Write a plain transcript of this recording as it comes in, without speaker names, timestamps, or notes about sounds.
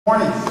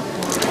Morning. I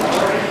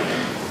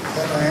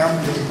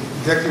am the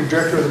Executive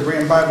Director of the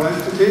Berean Bible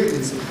Institute.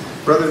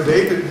 And Brother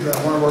David,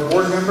 one of our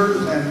board members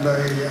and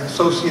an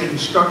associate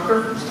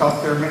instructor, has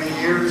taught there many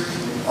years,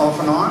 off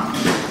and on.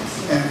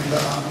 And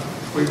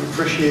we've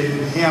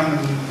appreciated him. And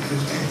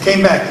he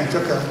came back. He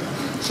took a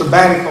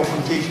sabbatical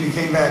from teaching. He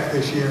came back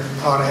this year and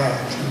taught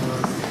Acts. And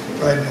we're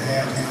glad to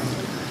have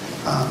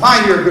him.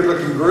 Mind you're a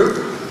good-looking group.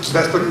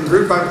 Best-looking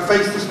group I've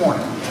faced this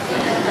morning.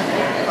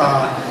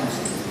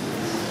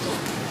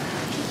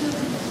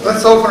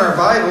 Let's open our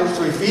Bibles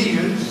to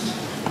Ephesians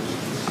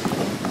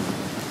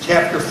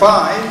chapter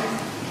 5.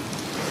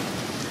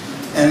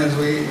 And as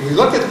we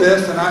look at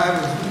this, and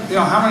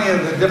how many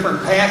of the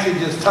different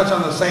passages touch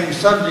on the same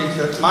subject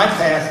that my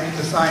passage,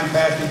 the assigned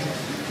passage,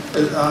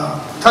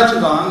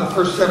 touches on, the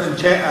first 7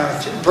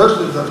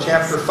 verses of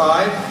chapter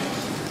 5.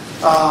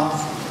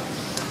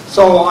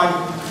 So I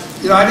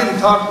didn't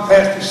talk to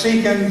Pastor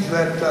Seekins,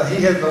 that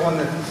he has the one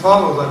that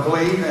follows, I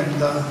believe,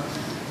 and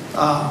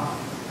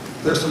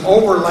there's some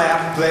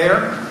overlap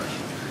there.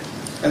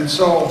 And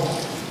so,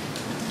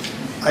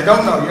 I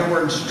don't know.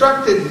 We're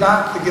instructed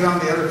not to get on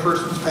the other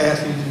person's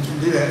passage and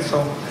do that. So,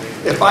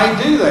 if I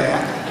do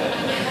that,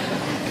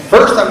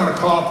 first I'm going to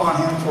call upon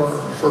him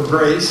for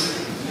grace.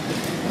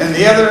 And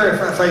the other,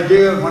 if I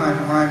do, when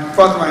I'm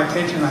brought to my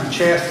attention, I'm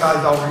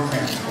chastised, I'll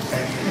repent.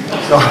 Okay?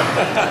 So,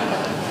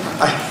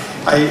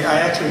 I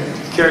actually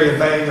carry a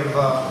bag of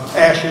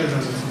ashes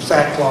and some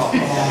sackcloth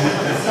along with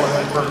me for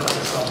that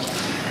purpose. So.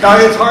 Now,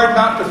 it's hard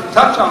not to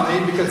touch on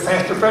these because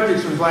Pastor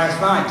Frederickson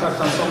last night touched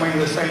on so many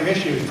of the same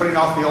issues, putting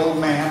off the old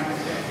man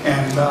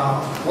and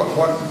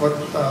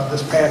what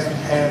this passage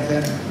has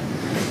in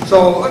it.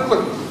 So let's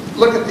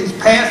look at these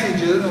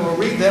passages and we'll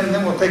read them and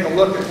then we'll take a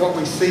look at what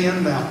we see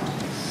in them.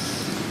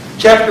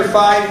 Chapter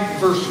 5,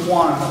 verse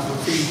 1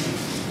 of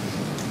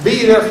Ephesians.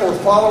 Be therefore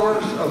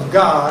followers of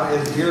God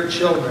as dear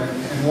children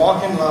and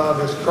walk in love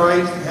as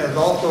Christ has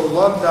also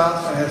loved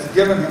us and has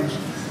given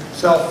himself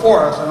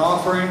for us, an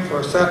offering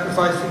for a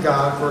sacrifice to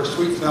God for a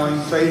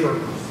sweet-smelling savor.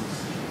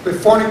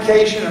 With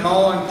fornication and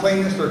all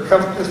uncleanness or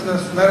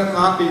covetousness, let it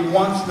not be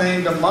once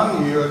named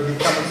among you as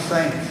becometh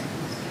saints.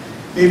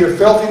 Neither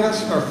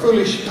filthiness, nor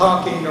foolish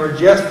talking, nor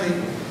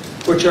jesting,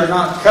 which are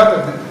not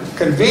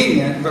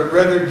convenient, but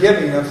rather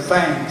giving of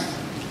thanks.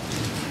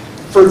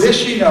 For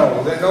this ye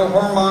know, that no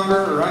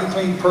whoremonger or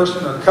unclean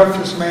person or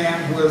covetous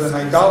man who is an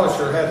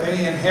idolater hath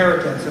any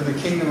inheritance in the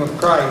kingdom of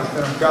Christ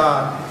and of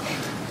God.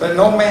 Let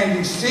no man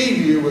deceive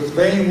you with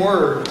vain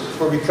words,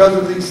 for because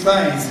of these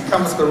things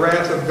cometh the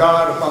wrath of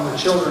God upon the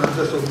children of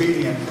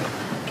disobedience.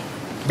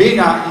 Be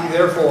not ye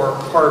therefore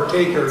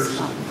partakers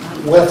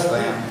with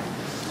them.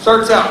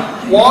 Starts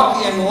out,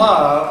 walk in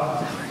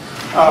love,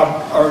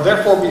 or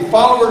therefore be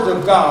followers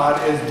of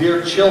God as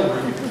dear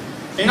children.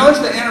 You know, it's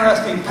an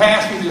interesting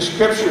passage of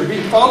Scripture.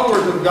 Be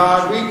followers of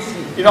God.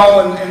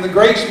 In the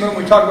grace movement,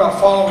 we talk about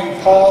following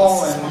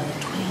Paul and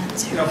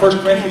 1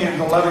 Corinthians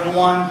 11:1,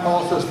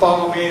 Paul says,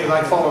 follow me as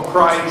I follow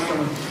Christ. And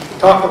we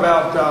talk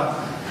about,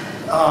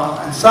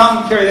 and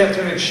some carry that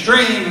to an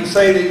extreme and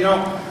say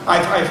that,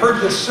 I've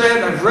heard this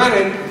said, I've read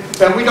it,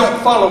 that we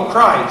don't follow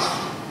Christ,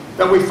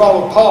 that we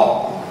follow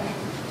Paul.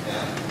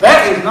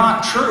 That is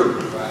not true.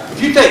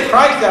 If you take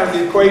Christ out of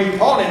the equation,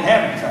 Paul didn't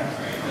have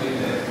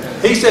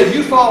anything. He said,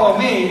 you follow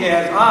me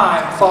as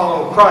I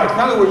follow Christ. In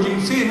other words, you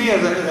can see me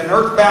as an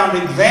earthbound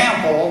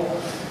example.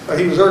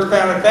 He was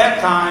earthbound at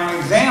that time,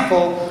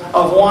 example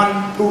of one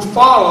who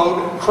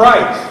followed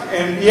Christ.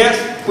 And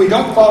yes, we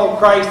don't follow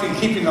Christ in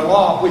keeping the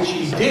law, which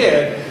he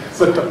did,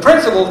 but the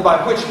principles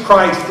by which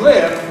Christ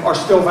lived are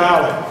still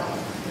valid.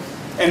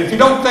 And if you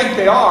don't think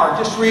they are,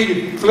 just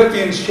read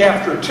Philippians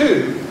chapter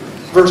 2,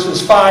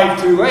 verses 5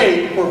 through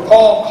 8, where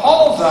Paul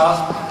calls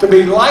us to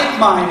be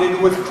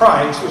like-minded with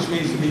Christ, which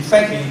means to be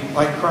thinking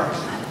like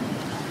Christ.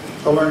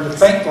 To learn to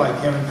think like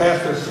him. And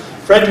Pastor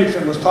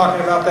Frederickson was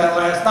talking about that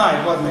last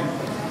night, wasn't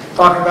he?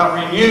 Talking about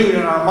renewed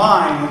in our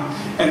mind,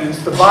 and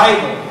it's the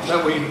Bible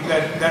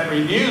that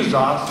renews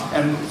us,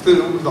 and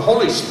through the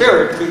Holy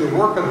Spirit, through the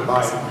work of the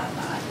Bible.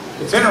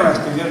 It's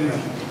interesting, isn't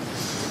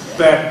it?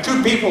 That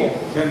two people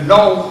can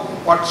know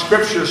what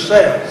Scripture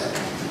says,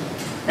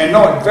 and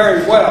know it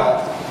very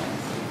well,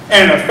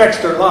 and it affects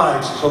their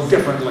lives so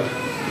differently.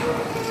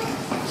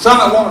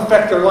 Some it won't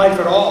affect their life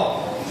at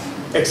all,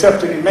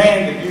 except to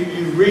demand that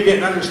you read it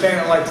and understand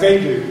it like they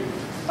do.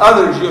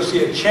 Others, you'll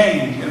see a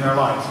change in their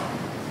life.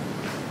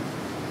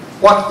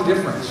 What's the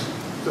difference?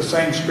 The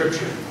same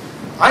Scripture.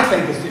 I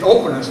think it's the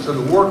openness to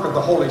the work of the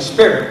Holy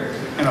Spirit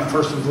in a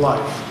person's life.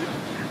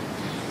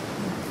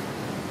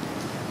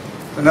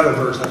 Another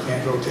verse I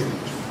can't go to.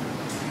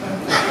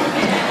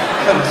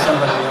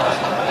 Somebody else.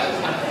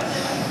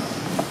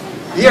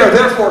 Ye are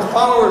therefore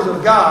followers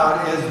of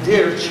God as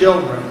dear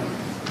children.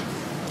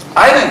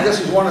 I think this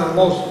is one of the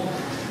most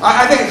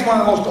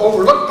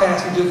overlooked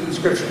passages in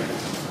Scripture.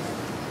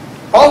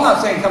 Paul's not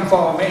saying, come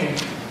follow me.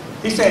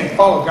 He's saying,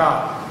 follow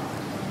God.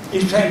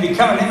 He's saying,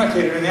 become an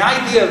imitator. And the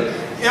idea of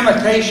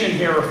imitation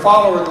here, or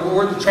follower, the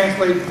word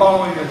translated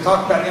following, to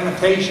talk about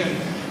imitation,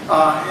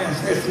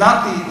 it's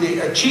not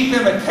the cheap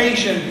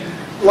imitation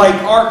like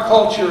our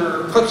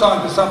culture puts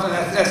onto something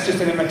that's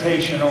just an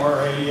imitation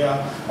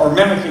or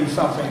mimicking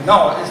something.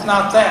 No, it's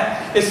not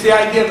that. It's the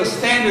idea of a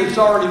standard that's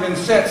already been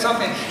set,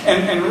 something,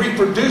 and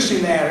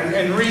reproducing that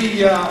and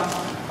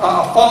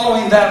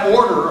following that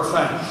order of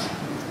things.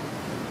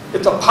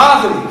 It's a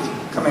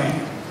positive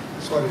command.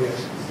 That's what it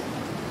is.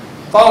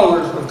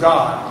 Followers of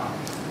God.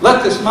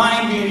 Let this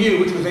mind be in you,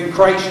 which was in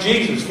Christ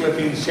Jesus,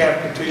 Philippians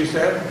chapter 2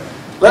 said.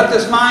 Let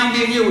this mind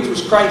be in you, which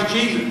was Christ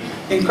Jesus.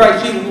 In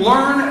Christ Jesus,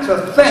 learn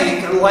to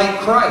think like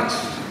Christ.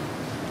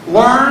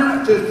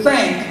 Learn to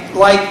think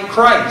like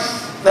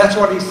Christ. That's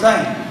what he's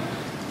saying.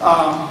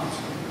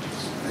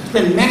 It's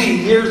been many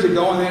years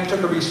ago, and then it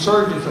took a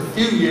resurgence a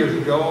few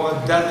years ago,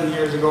 a dozen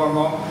years ago or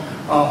more.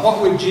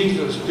 What would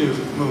Jesus do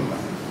movement?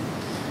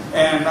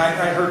 And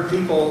I heard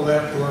people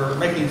that were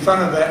making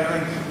fun of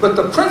that. But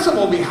the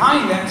principle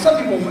behind that, some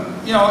people,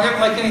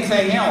 like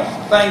anything else,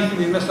 things can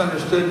be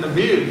misunderstood and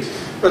abused.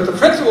 But the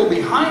principle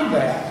behind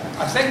that,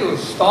 I think it was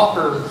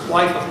Stalker's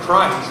Life of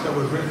Christ that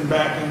was written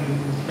back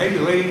in maybe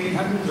the late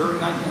 1800s, early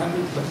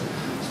 1900s. But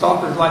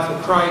Stalker's Life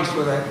of Christ,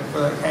 where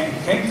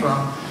that came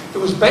from, it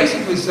was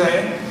basically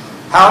saying,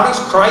 how does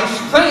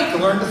Christ think?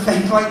 Learn to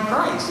think like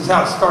Christ is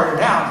how it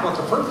started out. What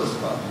the purpose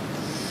was.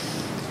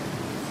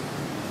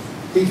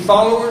 Be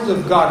followers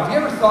of God. Have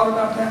you ever thought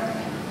about that?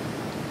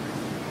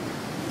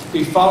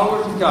 Be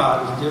followers of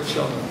God as dear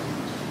children.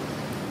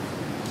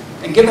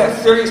 And give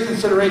that serious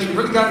consideration.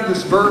 Really got into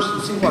this verse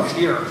and see what's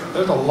here.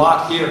 There's a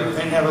lot here. They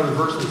didn't have other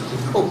verses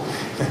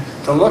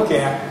to look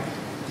at.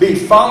 Be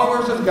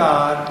followers of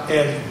God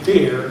as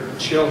dear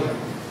children.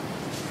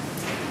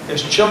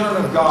 As children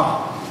of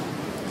God.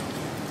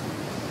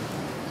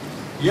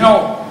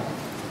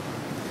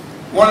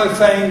 One of the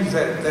things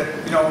that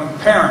when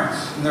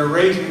parents, and they're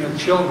raising their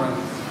children,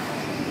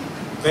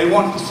 they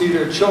want to see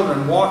their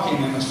children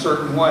walking in a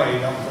certain way,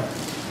 don't they?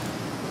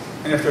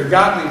 And if they're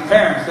godly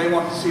parents, they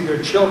want to see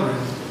their children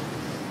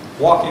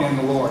walking in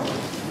the Lord.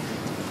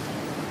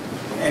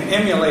 And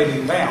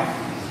emulating them,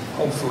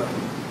 hopefully.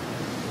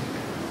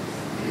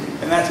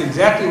 And that's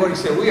exactly what he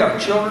said. We are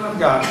children of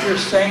God. If you're a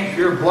saint, if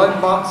you're a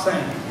blood-bought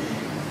saint,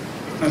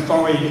 that's the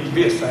only way you get to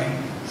be a saint.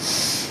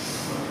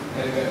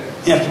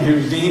 You have to be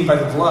redeemed by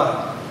the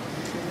blood.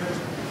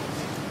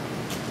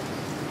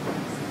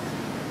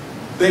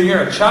 Then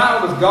you're a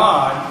child of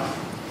God,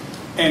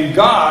 and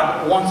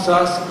God wants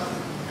us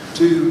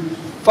to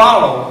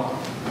follow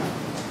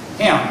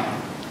Him.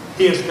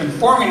 He is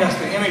conforming us to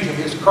the image of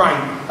His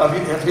Christ, of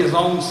His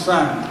own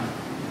Son.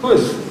 Who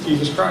is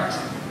Jesus Christ?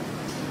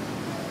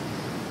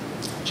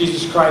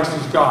 Jesus Christ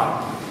is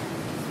God.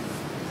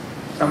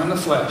 Come in the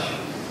flesh.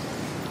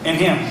 In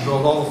Him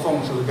dwells all the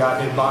fullness of the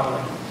Godhead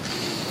bodily.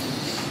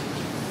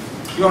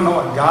 You don't know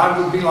what God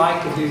would be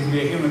like if He would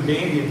be a human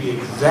being. He'd be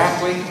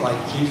exactly like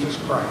Jesus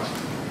Christ.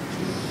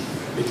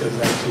 Because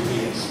that's who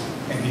He is.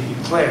 And He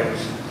declares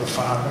the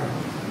Father.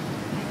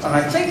 And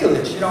I think of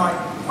this,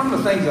 one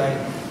of the things I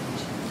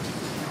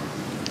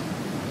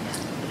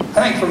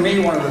think for me,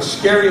 one of the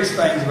scariest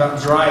things about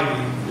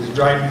driving is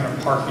driving in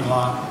a parking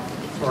lot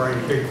for a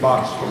big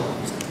box store.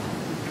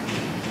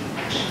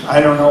 I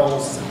don't know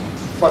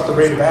what the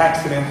rate of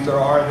accidents there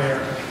are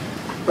there,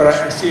 but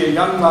I see a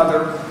young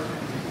mother,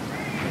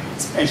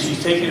 and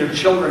she's taking her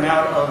children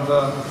out of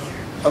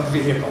the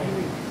vehicle.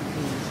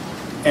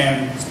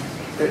 And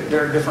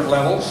there are different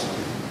levels.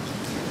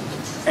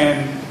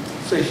 And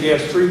so she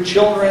has 3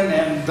 children,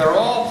 and they're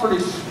all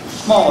pretty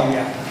small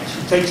yet.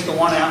 She takes the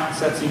one out and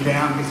sets him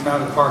down, gets him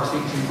out of the car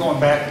seat. She's going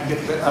back to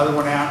get the other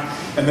one out,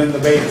 and then the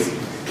baby.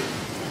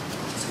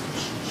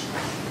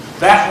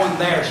 That one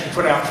there she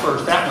put out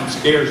first. That one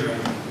scares me.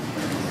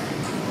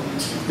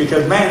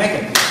 Because, man, they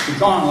can be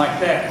gone like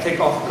that, take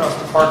off across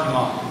the parking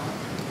lot.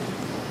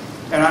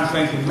 And I'm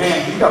thinking,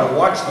 man, you got to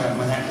watch them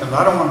when that comes.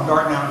 I don't want them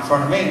darting out in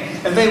front of me.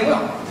 And they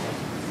will.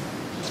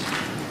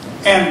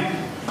 And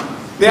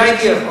the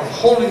idea of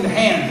holding the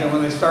hands, and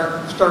when they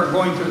start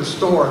going to the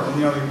store,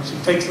 and she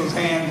takes those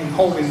hands and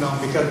holding them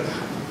because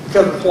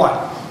of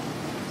what?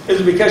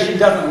 Is it because she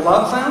doesn't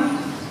love them?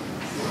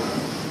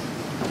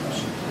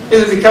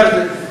 Is it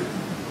because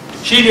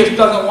she just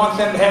doesn't want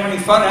them to have any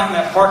fun out in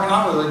that parking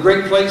lot with a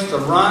great place to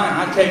run? And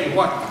I tell you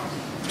what,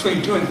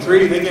 between 2 and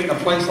 3, they get in a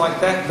place like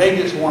that, they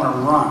just want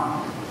to run.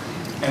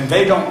 And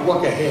they don't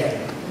look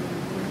ahead.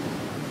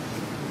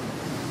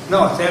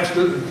 No, it's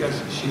absolutely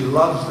because she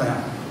loves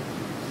them.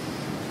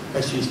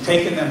 That she's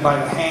taken them by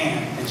the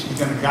hand and she's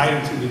going to guide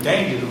them through the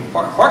dangers of the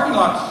parking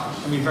lots.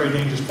 Can be a very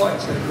dangerous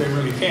place. They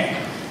really can.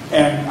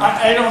 And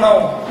I don't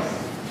know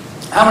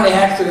how many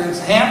accidents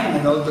happen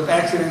in those, but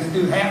accidents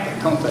do happen,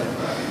 don't they?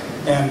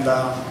 And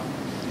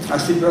I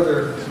see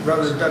Brother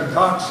Doug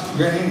Cox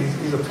grinning.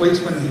 He's a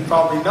policeman, and he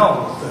probably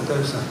knows that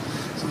there's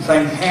some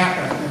things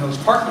happen in those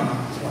parking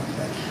lots like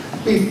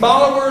that. Be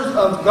followers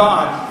of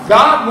God.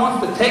 God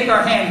wants to take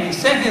our hand. He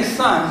sent His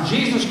Son,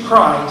 Jesus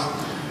Christ,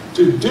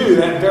 to do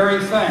that very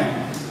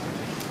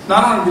thing.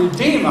 Not only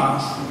redeem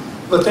us,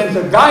 but then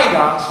to guide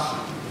us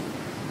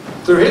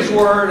through His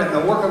Word and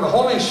the work of the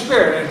Holy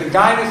Spirit, and to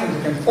guide us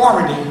into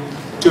conformity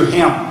to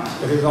Him,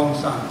 to His own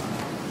Son.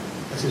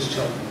 As as His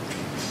children.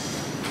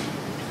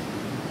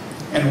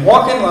 And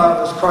walk in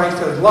love as Christ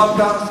has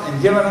loved us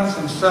and given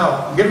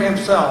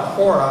Himself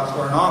for us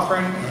for an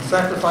offering and a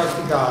sacrifice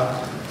to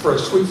God for a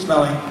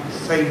sweet-smelling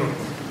savor.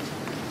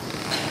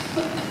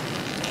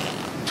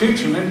 Two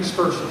tremendous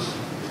verses.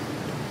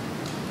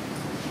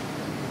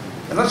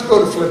 And let's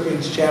go to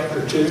Philippians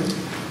chapter 2.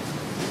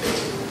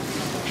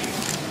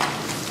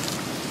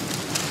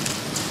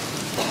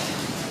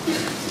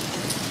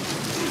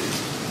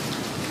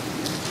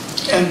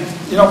 And,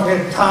 you know, if we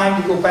had time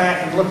to go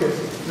back and look at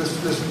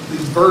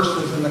these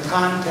verses in the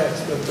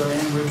context that they're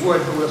in, we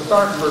would. But we'll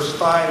start in verse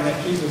 5, and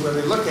that's usually where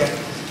they look at.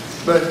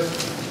 But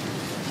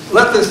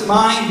let this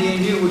mind be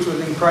in you, which was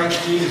in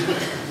Christ Jesus,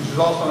 which is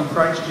also in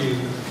Christ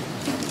Jesus.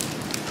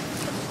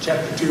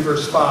 Chapter 2,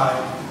 verse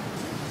 5.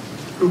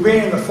 Who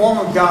being in the form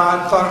of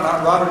God, thought it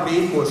not robbery to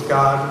be equal with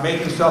God, but made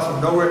himself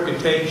of no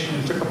reputation,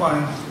 and took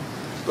upon him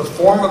the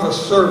form of a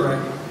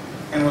servant,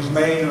 and was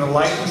made in the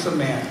likeness of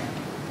men.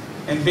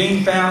 And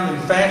being found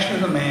in fashion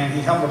as a man,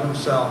 he humbled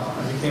himself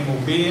and became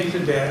obedient to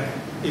death,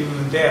 even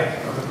the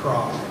death of the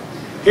cross.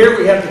 Here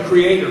we have the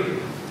Creator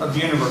of the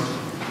universe,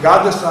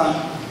 God the Son,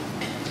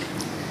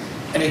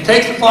 and He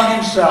takes upon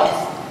Himself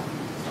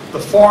the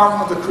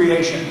form of the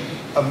creation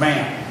of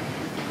man.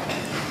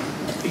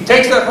 He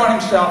takes that upon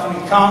Himself,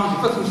 and He comes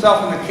and puts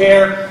Himself in the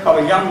care of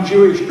a young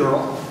Jewish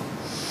girl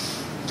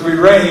to be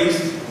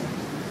raised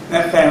in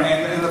that family.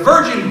 And the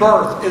virgin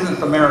birth isn't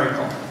the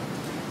miracle.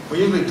 We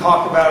usually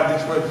talk about it,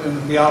 that's what's in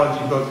the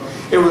theology book.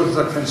 It was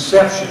the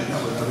conception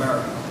that was the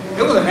miracle.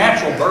 It was a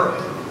natural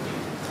birth.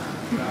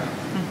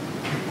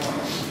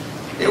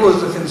 It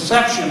was the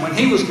conception when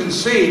He was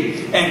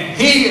conceived, and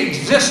He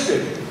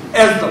existed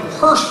as the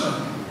person,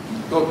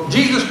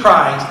 Jesus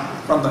Christ,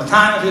 from the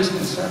time of His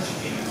conception.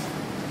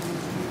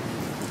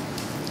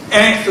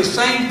 And it's the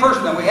same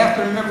person, and we have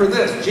to remember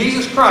this.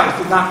 Jesus Christ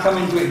did not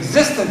come into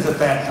existence at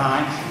that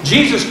time.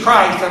 Jesus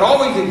Christ had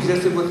always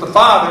existed with the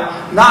Father,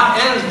 not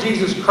as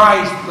Jesus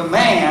Christ the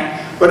man,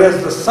 but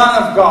as the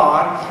Son of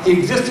God. He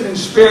existed in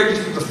spirit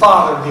just as the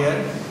Father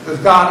did, because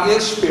God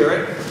is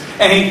spirit.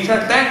 And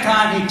at that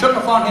time, He took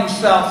upon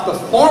Himself the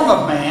form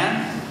of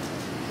man,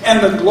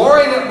 and the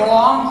glory that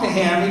belonged to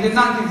Him. He did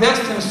not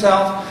divest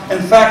Himself in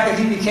the fact that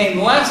He became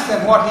less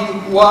than what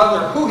He was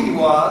or who He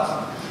was.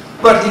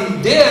 But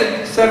He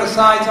did set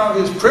aside some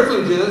of His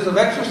privileges of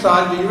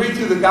exercise. But you read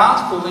through the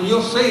Gospels and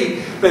you'll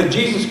see that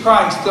Jesus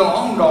Christ still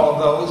owned all of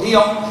those. He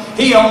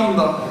owned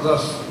the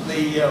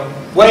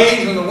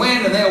waves and the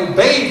wind, and they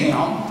obeyed Him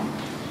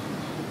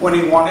when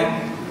He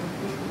wanted.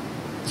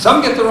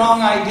 Some get the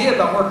wrong idea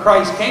about where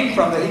Christ came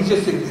from, that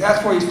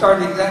that's where He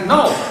started.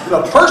 No,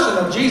 the person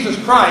of Jesus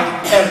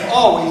Christ has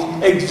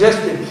always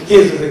existed. He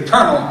is as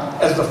eternal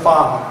as the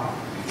Father.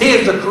 He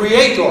is the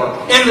Creator.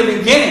 In the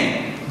beginning,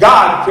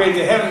 God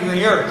created the heaven and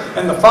the earth,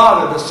 and the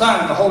Father, the Son,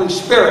 and the Holy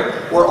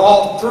Spirit were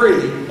all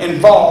three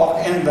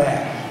involved in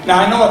that. Now,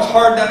 I know it's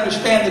hard to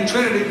understand the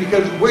Trinity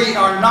because we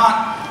are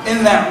not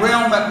in that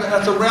realm.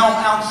 That's a realm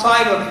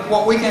outside of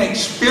what we can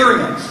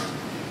experience.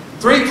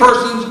 Three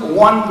persons,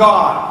 one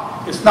God.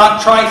 It's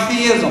not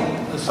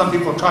tritheism, as some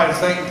people try to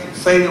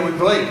say that we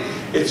believe.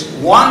 It's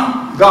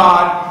one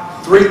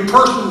God, three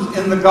persons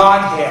in the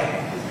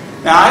Godhead.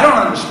 Now, I don't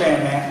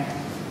understand that,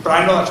 but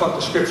I know that's what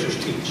the Scriptures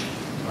teach.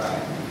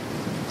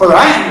 Whether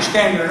I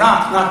understand it or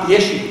not the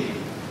issue.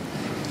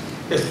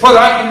 It's whether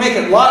I can make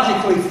it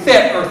logically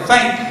fit or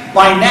think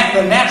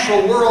the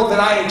natural world that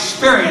I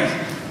experience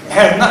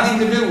has nothing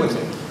to do with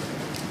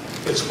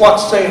it. It's what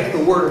saith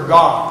the Word of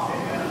God.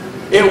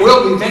 It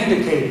will be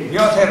vindicated. You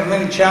know, it's had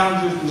many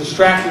challenges and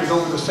distractors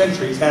over the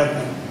centuries,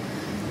 hasn't it?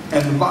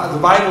 And the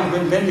Bible has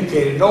been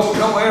vindicated. No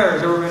error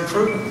has ever been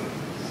proven.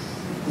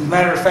 As a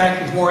matter of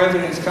fact, as more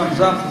evidence comes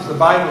up, as the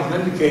Bible is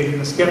vindicated,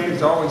 the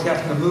skeptics always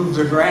have to move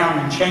their ground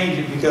and change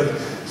it because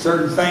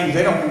certain things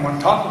they don't even want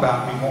to talk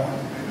about anymore.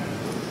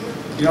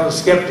 You know, the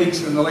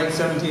skeptics in the late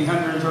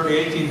 1700s,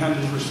 early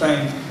 1800s were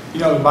saying, you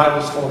know, the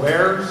Bible's full of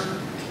errors.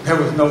 There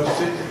was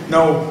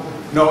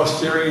no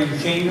Assyrian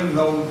kingdom,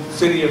 no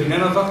city of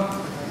Nineveh.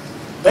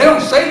 They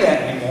don't say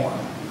that anymore.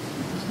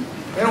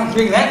 They don't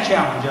bring that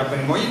challenge up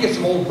anymore. You get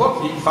some old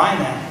books, you can find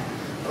that,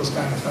 those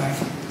kind of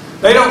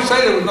things. They don't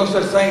say there was no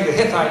such thing as the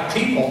Hittite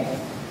people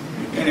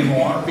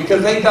anymore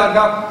because they dug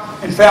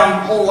up and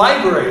found whole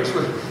libraries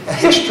with a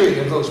history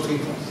of those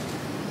people.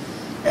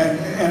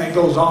 And it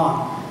goes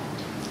on.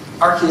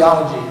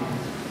 Archaeology.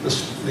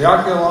 The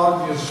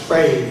archaeology of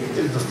Spade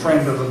is the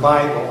friend of the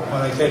Bible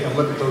when they take a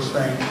look at those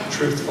things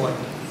truthfully.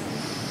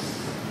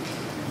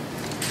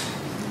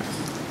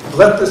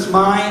 Let this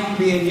mind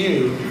be in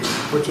you,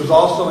 which was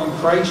also in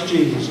Christ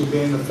Jesus, who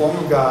being in the form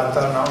of God,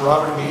 thought not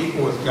robbery to be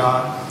equal with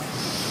God.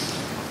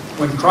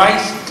 When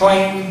Christ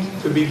claimed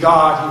to be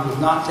God, He was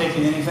not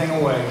taking anything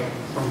away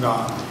from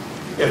God.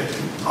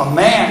 If a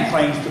man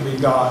claims to be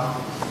God,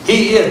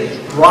 he is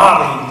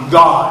robbing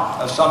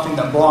God of something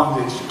that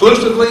belongs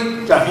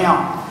exclusively to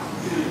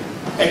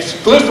Him.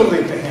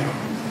 Exclusively to Him.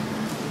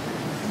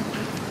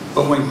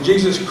 But when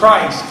Jesus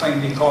Christ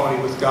claimed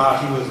equality with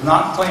God, He was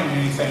not claiming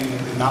anything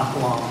that did not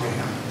belong to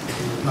Him.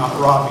 He was not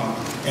robbing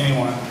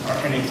anyone or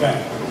anything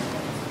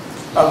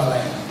other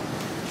than.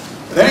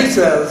 And then he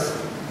says,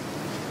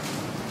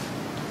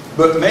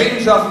 but made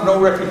himself of no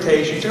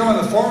reputation, took on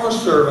the form of a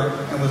servant,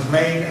 and was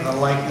made in the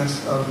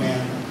likeness of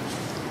men.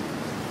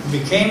 He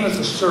became as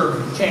a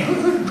servant.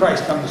 Who did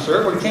Christ come to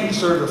serve? Well, he came to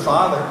serve the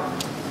Father.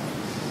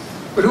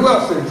 But who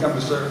else did he come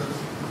to serve?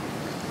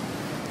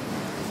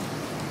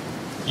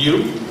 You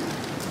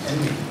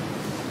and me.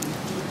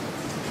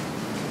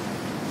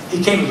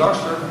 He came as our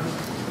servant.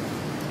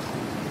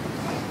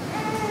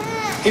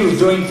 He was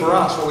doing for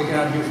us what we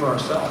cannot do for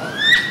ourselves.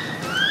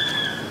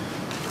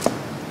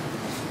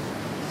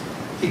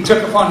 He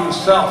took upon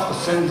himself the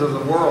sins of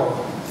the world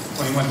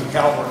when he went to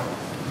Calvary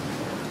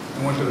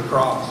and went to the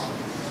cross.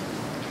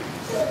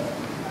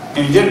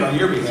 And he did it on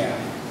your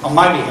behalf, on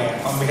my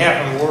behalf, on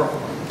behalf of the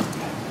world.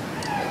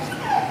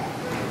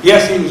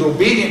 Yes, he was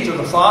obedient to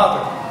the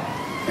Father.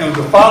 And it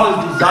was the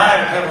Father's desire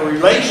to have a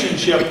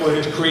relationship with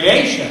his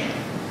creation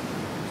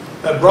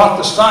that brought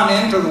the Son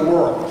into the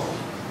world.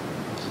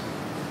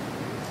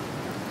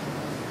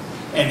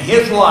 And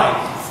his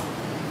life,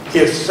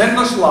 his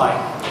sinless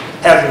life,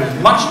 has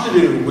as much to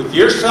do with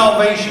your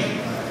salvation,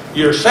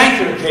 your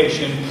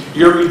sanctification,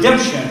 your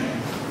redemption,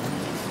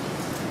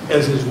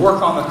 as his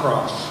work on the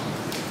cross.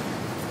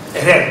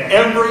 It has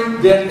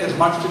every bit as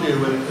much to do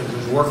with it as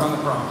his work on the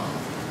cross.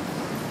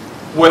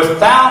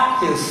 Without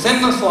his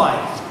sinless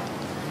life,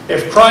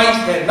 if Christ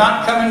had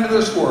not come into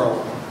this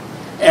world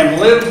and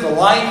lived the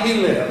life he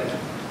lived,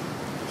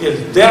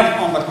 his death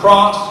on the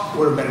cross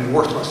would have been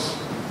worthless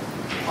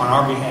on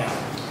our behalf.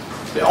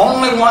 The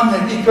only one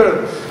that he could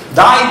have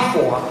died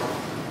for,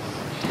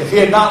 if he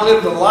had not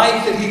lived the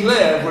life that he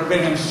lived, would have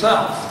been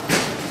himself.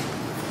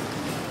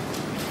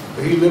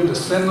 But he lived a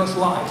sinless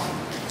life,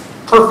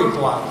 perfect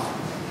life.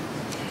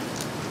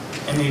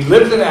 And he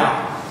lived it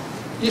out.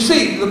 You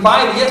see, the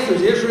Bible, yes,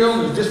 there's Israel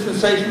and there's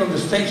dispensational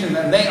distinction,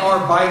 and they are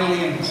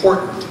vitally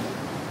important.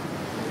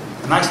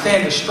 And I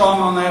stand as strong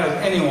on that as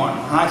anyone.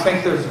 And I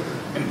think there's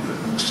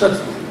such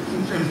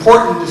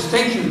important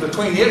distinctions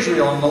between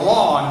Israel and the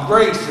law and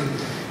grace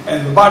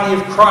and the body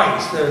of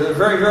Christ. They're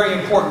very,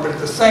 very important. But at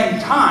the same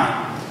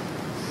time,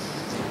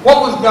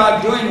 what was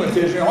God doing with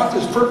Israel? What's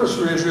his purpose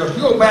for Israel? If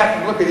you go back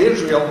and look at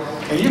Israel,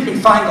 and you can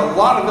find a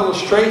lot of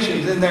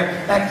illustrations in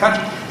there, that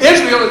country.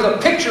 Israel is a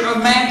picture of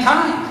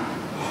mankind.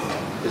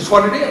 It's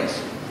what it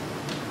is.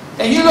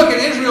 And you look at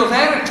Israel's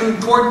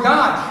attitude toward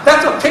God.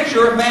 That's a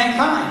picture of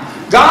mankind.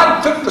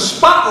 God took the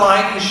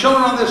spotlight and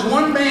shone on this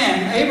one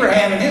man,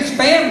 Abraham, and his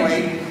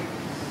family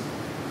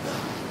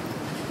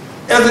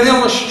as an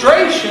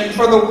illustration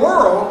for the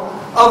world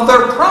of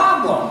their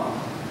problem,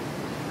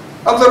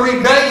 of the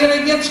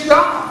rebellion against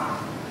God.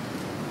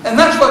 And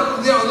that's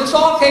what, this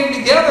all came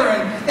together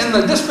in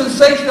the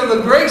dispensation of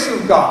the grace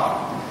of God.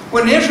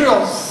 When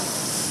Israel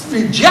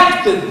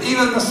rejected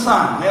even the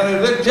Son.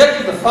 They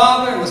rejected the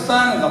Father and the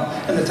Son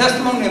and the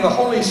testimony of the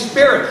Holy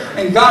Spirit.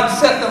 And God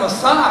set them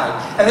aside.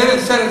 And they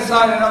were set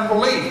aside in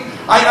unbelief.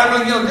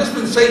 I mean,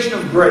 dispensation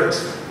of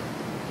grace.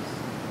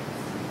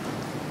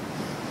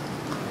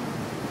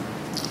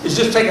 It's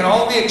just taken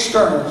all the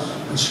externals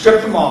and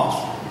stripped them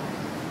off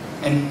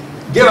and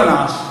given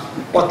us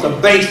what the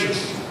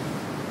basis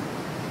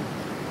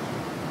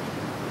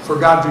for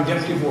God's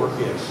redemptive work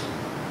is.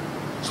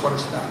 That's what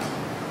it's done.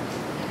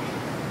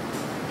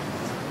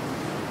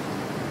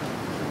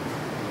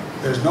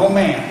 There's no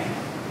man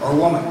or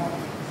woman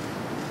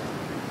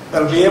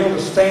that will be able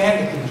to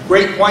stand at the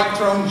great white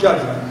throne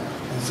judgment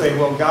and say,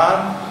 well,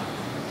 God,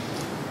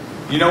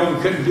 we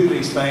couldn't do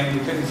these things.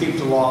 We couldn't keep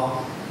the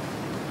law.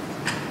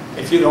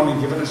 If you'd only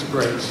given us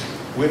grace,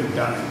 we'd have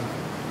done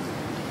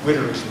it. We'd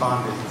have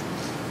responded.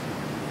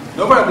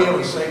 Nobody will be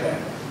able to say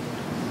that.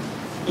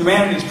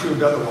 Humanity's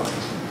proved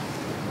otherwise.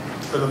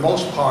 For the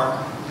most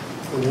part,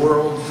 the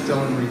world's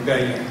still in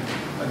rebellion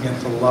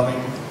against a loving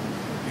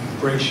and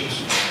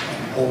gracious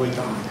and holy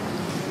God.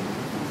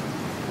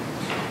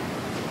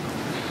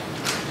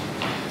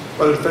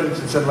 Brother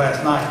Fenton said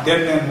last night,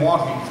 dead men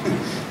walking,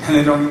 and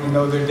they don't even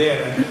know they're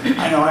dead. And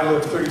I know I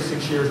lived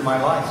 36 years of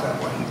my life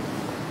that way.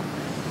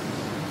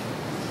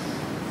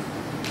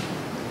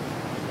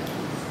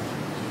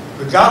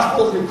 The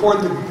Gospels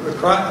record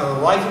the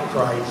life of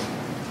Christ,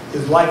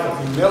 his life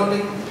of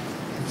humility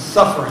and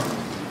suffering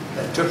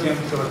that took him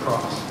to the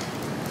cross.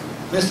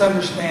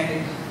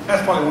 Misunderstanding.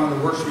 That's probably one of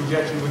the worst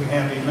rejections we can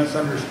have, being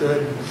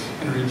misunderstood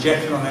and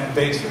rejected on that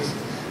basis.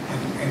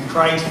 And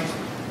Christ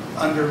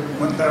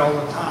underwent that all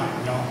the time,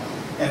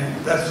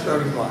 and that's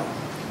his life.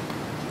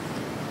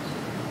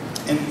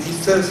 And he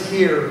says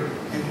here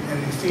in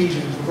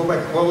Ephesians, we'll go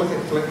back, we'll look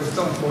at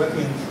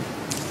Philippians.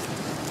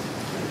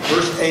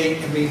 Verse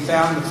 8, and being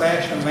found in the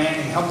fashion of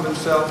man, he humbled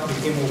himself and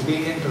became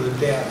obedient to the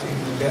death,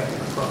 even the death of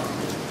the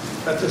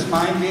cross. Let this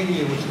mind be in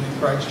you, which is in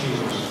Christ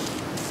Jesus.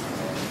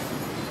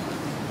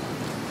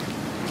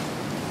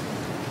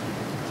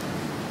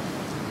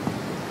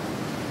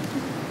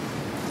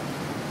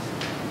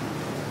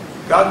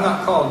 God's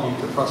not called you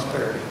to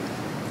prosperity.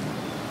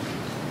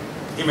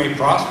 He may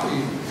prosper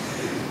you.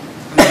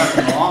 There's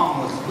nothing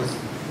wrong with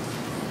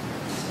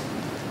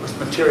with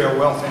material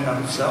wealth in and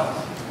of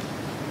itself.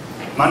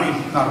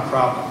 Money's not a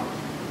problem.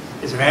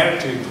 It's an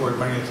attitude toward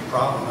money that's a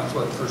problem. That's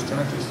what 1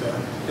 Timothy said.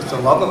 It's the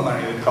love of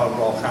money that causes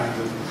all kinds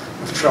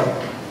of trouble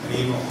and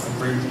evil and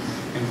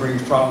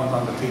brings problems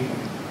on the people.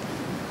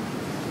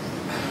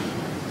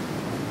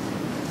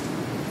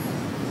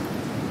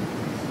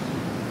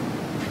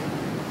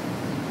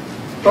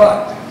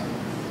 But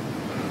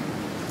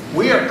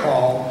we are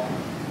called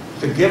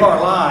to give our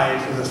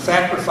lives as a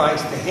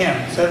sacrifice to Him.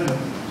 It says in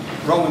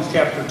Romans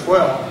chapter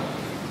 12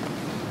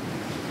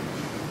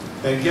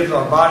 that He gives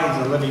our bodies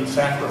a living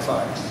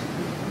sacrifice.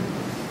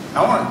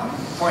 I want to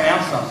point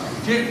out something.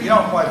 You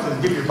know why it says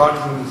give your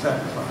bodies a living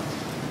sacrifice?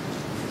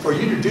 For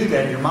you to do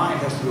that, your mind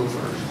has to go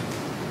first.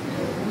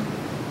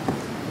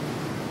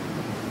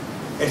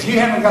 If you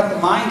haven't got the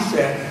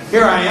mindset,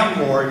 here I am,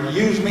 Lord,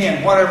 use me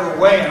in whatever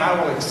way, and I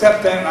will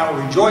accept that, and I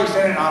will rejoice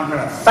in it, and I'm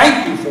going to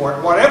thank you for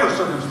it, whatever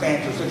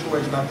circumstance or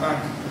situation I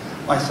find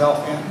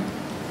myself in,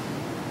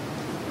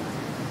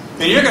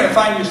 then you're going to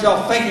find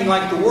yourself thinking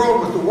like the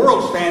world with the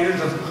world standards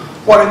of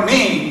what it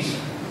means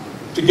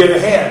to get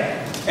ahead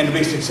and to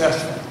be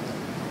successful.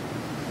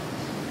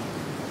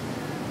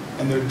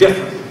 And they're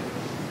different.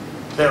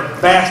 They're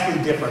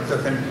vastly different.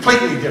 They're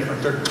completely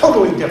different. They're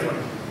totally different.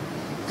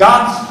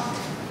 God's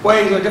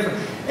ways are different.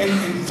 In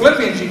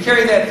Philippians, you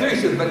carry that through. He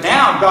says, but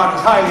now God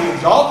has highly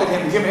exalted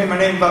Him and given Him a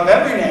name above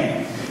every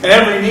name. And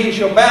every knee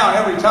shall bow and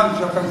every tongue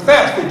shall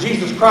confess that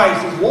Jesus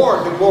Christ is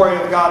Lord, the glory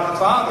of God the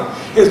Father.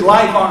 His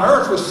life on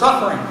earth was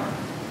suffering.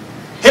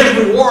 His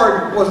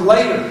reward was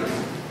later.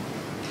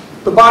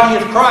 The body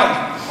of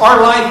Christ.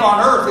 Our life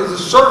on earth is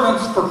the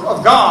servants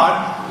of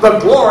God. The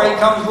glory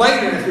comes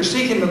later. And if you're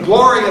seeking the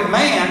glory of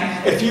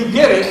man, if you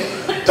get it,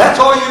 that's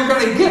all you're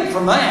going to get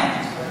from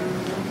that.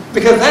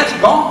 Because that's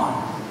gone.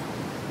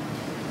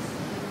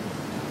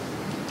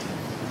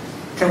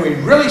 Can we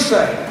really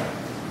say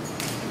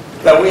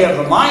that we have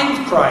the mind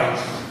of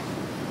Christ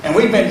and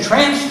we've been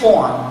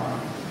transformed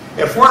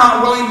if we're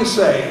not willing to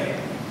say,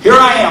 here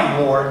I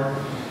am, Lord,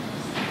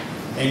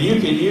 and you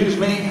can use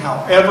me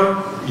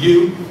however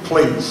you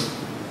please?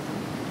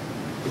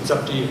 It's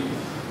up to you.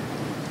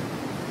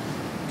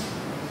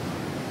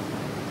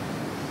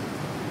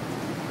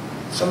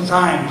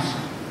 Sometimes,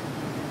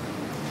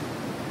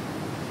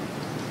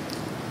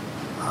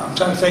 I'm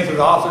trying to think of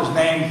the author's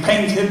name,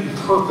 Pain's Hidden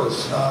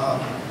Purpose,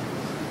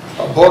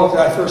 a book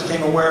that I first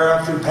came aware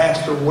of through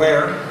Pastor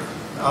Ware.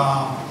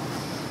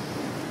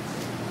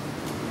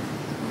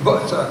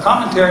 But it's a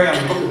commentary on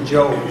the book of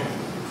Job.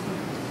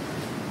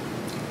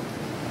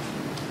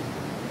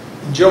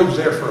 And Job's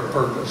there for a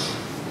purpose.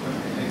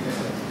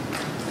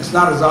 It's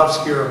not as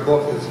obscure a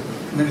book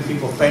as many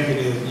people think it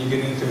is when you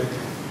get into it.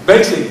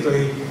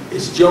 Basically,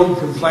 it's Job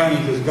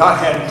complaining because God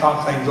hadn't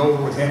talked things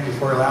over with him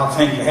before he allowed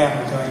things to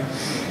happen to him.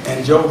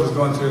 And Job was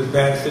going through as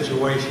bad a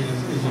situation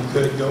as you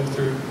could go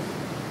through.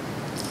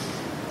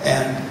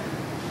 And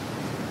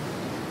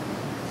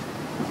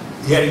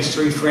he had his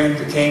 3 friends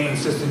that came and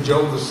insisted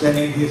Job was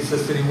sinning. He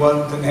insisted he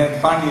wasn't. And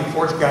then finally a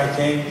 4th guy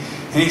came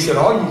and he said,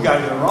 all you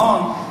guys are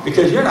wrong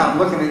because you're not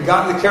looking at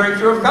God, the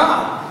character of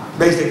God.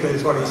 Basically,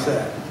 is what he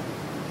said.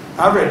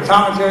 I read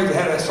commentaries that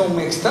had that so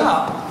mixed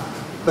up.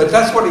 But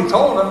that's what he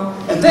told them.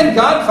 And then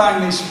God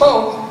finally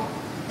spoke,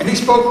 and he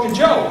spoke to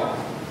Job.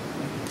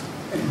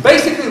 And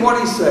basically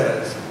what he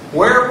says,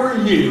 where were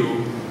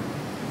you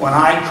when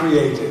I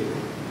created?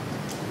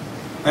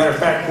 Matter of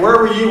fact, where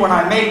were you when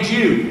I made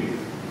you?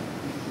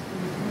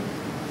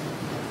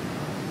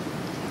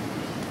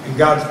 And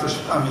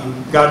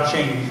God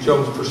changed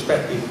Job's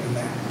perspective in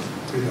that,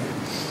 through that.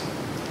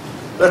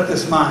 Let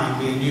this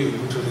mind be in you,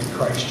 which was in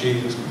Christ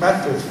Jesus.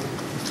 Back to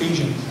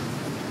Ephesians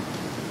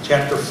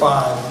chapter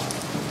 5.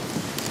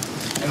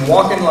 And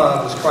walk in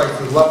love as Christ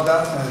has loved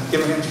us and has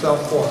given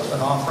Himself for us, an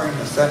offering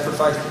and a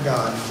sacrifice to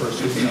God for a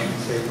sweet and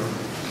savor.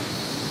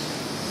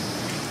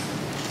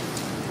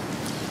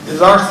 Is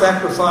our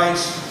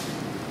sacrifice,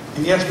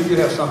 and yes, we do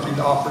have something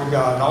to offer to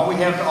God, and all we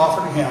have to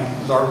offer to Him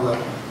is our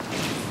will.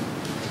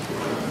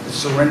 To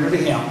surrender to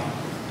Him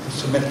and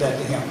submit that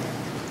to Him.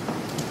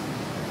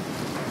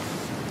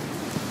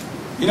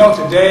 You know,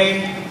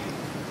 today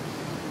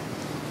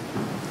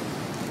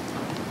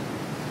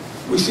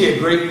we see a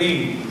great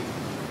need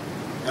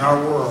in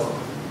our world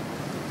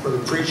for the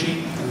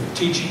preaching and the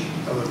teaching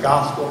of the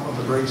gospel of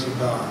the grace of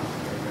God.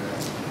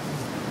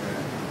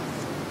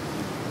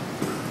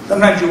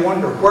 Sometimes you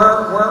wonder, where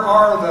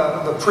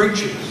are the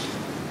preachers?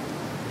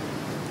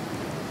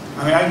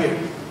 I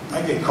mean,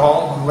 I get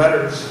calls and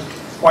letters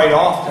quite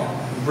often.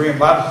 The Berean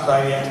Bible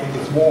Society actually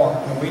gets more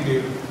than we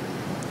do.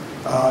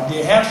 Do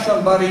you have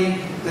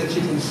somebody that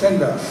you can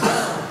send us?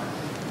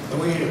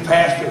 And we need a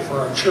pastor for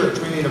our church.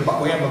 We have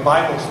a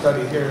Bible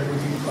study here. We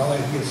can probably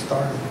get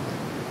started.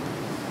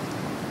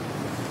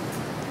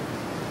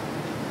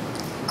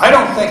 I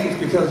don't think it's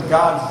because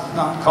God's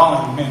not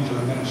calling men to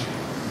the ministry.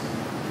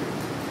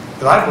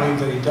 But I believe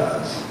that He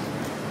does.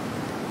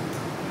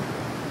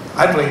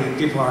 I believe that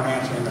people aren't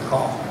answering the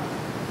call.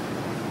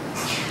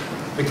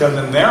 Because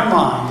in their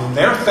mind, in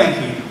their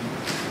thinking,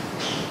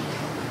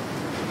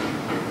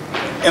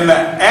 And the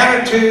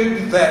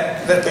attitude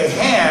that they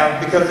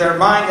have, because their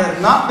mind has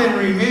not been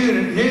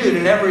renewed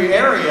in every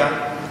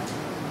area,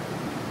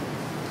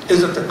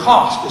 is that the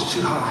cost is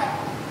too high.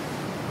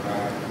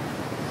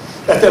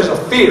 That there's a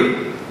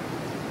fear.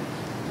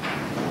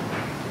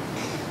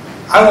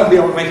 I won't be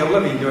able to make a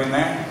living doing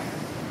that.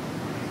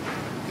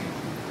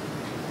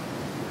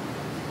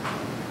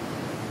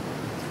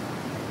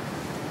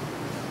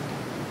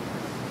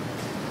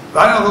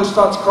 But I know those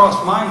thoughts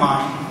crossed my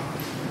mind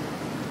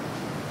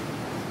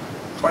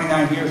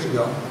 29 years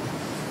ago,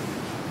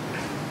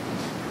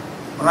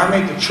 when I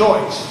made the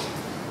choice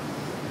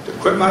to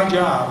quit my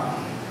job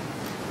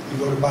and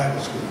go to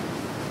Bible school.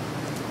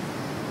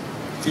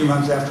 A few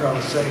months after I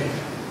was saved.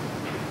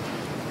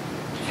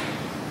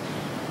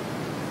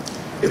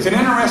 It's an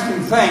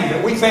interesting thing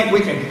that we think we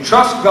can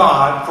trust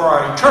God for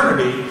our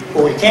eternity,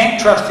 but we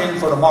can't trust Him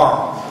for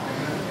tomorrow.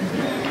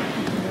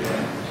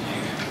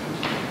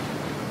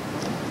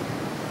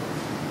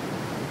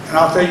 And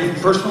I'll tell you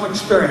from personal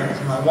experience,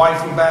 and my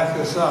wife will back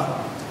this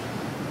up.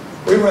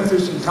 We went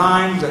through some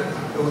times that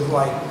it was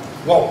like,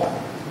 whoa,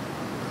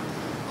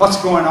 what's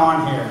going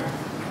on here?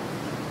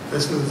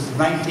 This was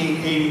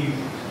 1981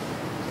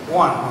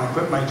 when I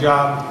quit my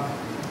job.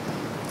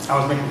 I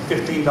was making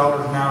 $15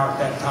 an hour at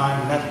that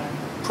time, and that's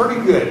pretty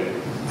good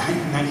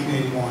in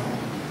 1981.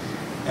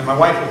 And my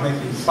wife was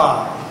making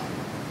 $5.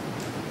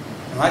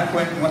 And I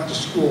quit and went to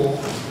school.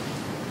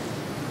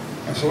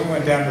 And so we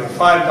went down to a $5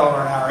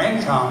 an hour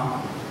income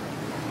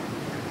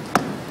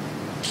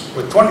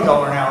with $20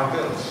 an hour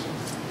bills.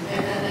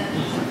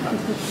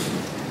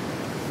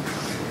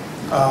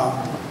 I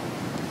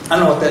don't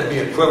know what that'd be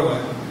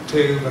equivalent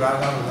to, but I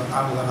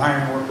was an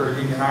iron worker, a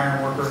union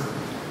iron worker,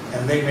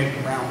 and they make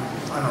around,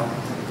 I don't know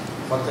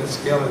what that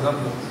scale is, up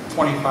to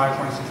 $25,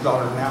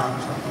 $26 an hour or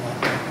something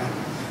like that,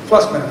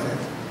 plus benefit.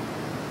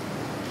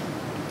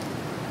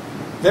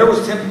 There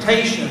was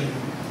temptation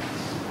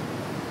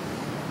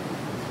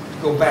to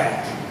go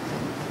back,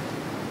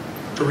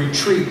 to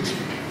retreat,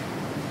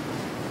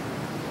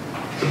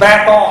 to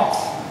back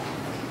off.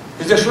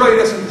 Is this really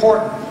this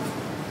important?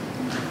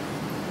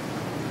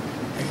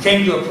 It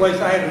came to a place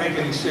I had to make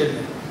a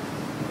decision.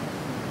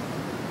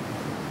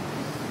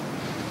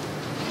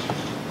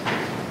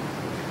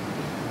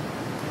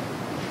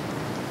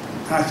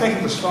 And I think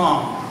of the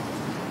song.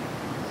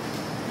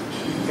 I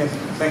can't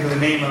think of the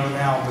name of it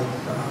now, but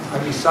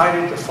I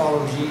decided to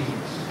follow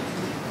Jesus.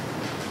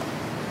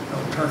 No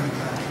turning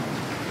back.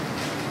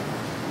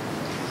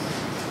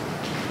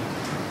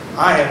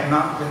 I have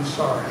not been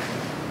sorry.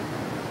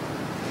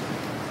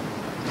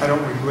 I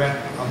don't regret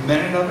a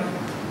minute of it.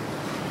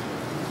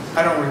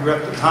 I don't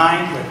regret the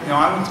time that,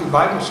 I went through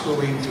Bible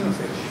school eating tuna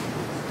fish.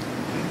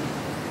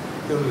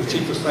 It was the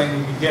cheapest thing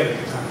we could get at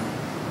the time.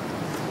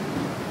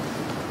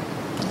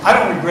 I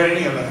don't regret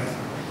any of it.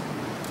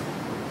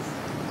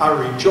 I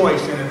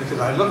rejoice in it because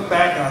I look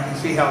back and I can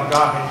see how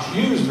God has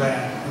used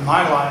that in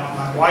my life,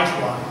 my wife's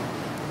life.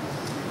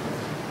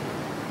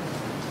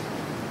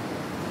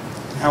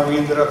 And how we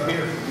ended up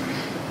here.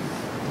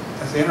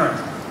 That's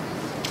interesting.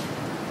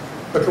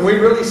 But can we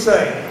really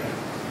say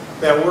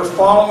that we're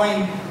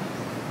following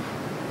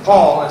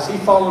Paul as he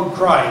followed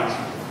Christ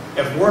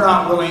if we're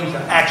not willing to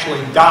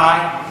actually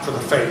die for the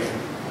faith?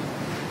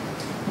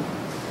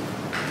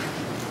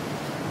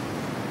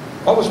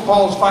 What was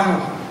Paul's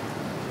final?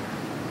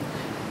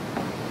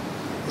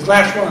 His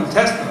last will in the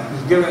Testament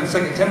was given in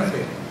 2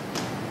 Timothy.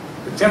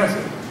 To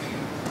Timothy.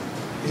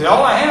 He said,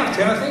 all I have,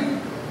 Timothy,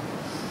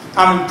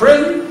 I'm in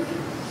prison.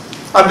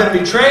 I've been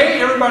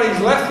betrayed. Everybody's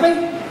left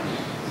me.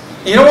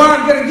 You know what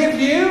I'm going to give to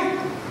you?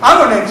 I'm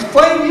going to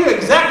explain to you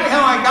exactly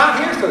how I got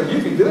here so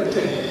you can do it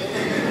too.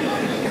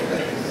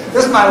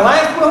 This is my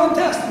last will and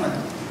testament.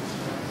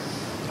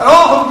 And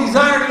all who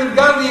desire to live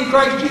godly in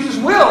Christ Jesus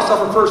will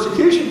suffer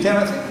persecution,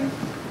 Timothy.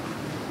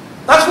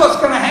 That's what's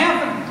going to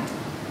happen.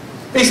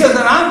 He says, and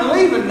I'm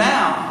believing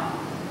now.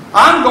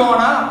 I'm going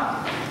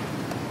up.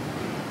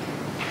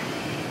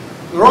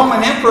 The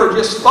Roman emperor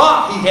just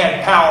thought he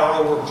had power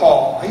over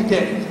Paul. He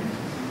didn't.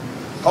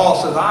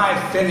 Paul says, I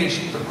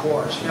finished the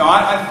course.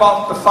 I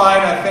fought the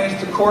fight. I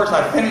finished the course.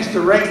 I finished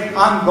the race.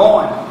 I'm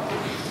going.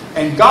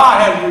 And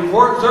God has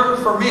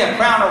reserved for me a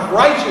crown of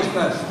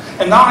righteousness.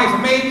 And not only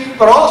for me,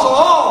 but also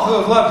all who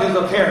have loved His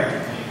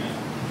appearing.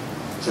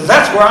 He says,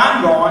 that's where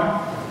I'm going.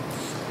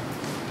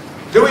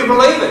 Do we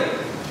believe it?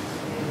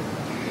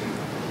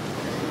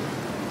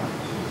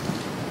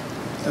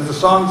 As the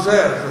song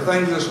says, the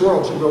things of this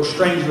world shall go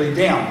strangely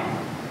dim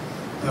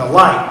in the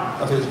light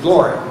of His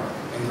glory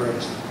and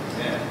grace.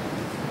 Amen.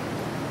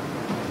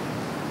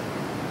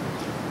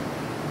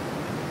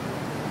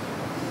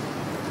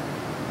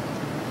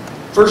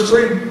 Verse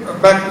 3,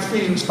 back to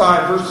Ephesians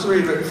 5, verse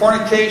 3, but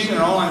fornication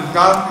and all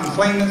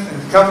uncleanness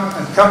and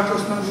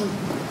covetousness,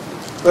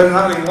 let it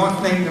not be once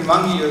named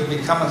among you as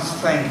becometh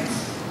saints.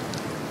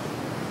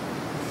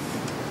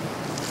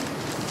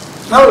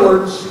 In other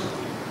words,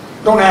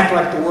 don't act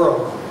like the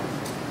world.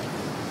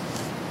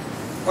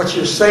 What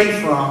you're saved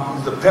from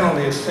is the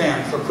penalty of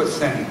sin, so quit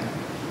sinning.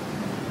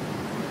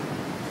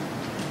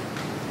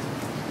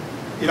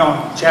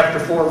 chapter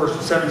 4,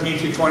 verses 17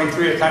 through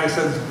 23, it kind of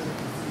says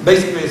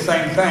basically the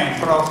same thing.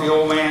 Put off the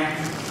old man,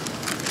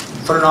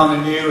 put it on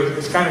the new.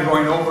 It's kind of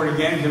going over it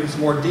again, giving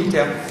some more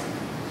detail.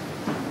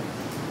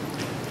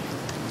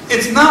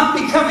 It's not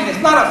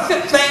a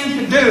fit thing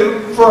to do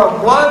for a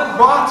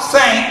blood-bought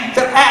saint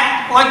to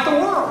act like the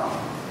world.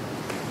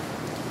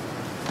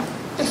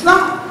 It's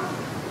not.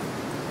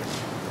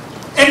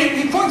 And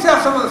he points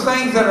out some of the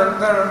things that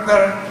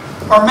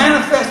are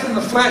manifest in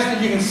the flesh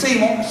that you can see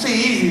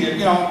easier,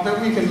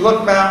 that we can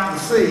look back and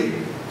see.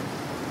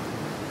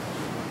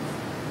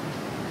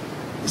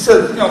 He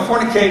says,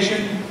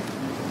 fornication,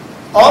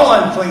 all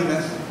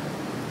uncleanness,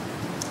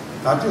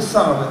 not just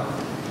some of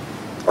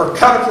it, or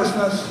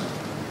covetousness.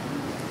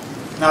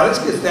 Now this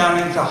gets down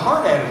into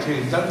heart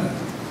attitudes, doesn't it?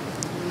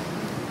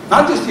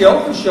 Not just the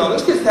open show.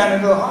 This gets down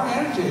into the heart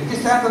attitude. It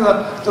gets down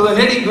to the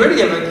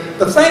nitty-gritty of it.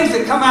 The things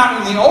that come out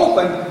in the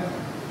open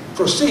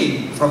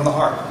proceed from the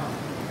heart.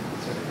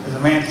 As a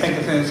man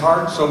thinketh in his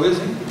heart, so is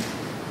he.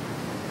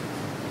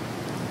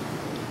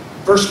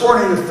 Verse 4,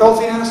 neither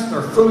filthiness,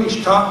 nor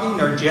foolish talking,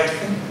 nor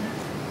jesting,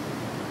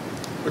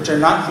 which are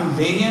not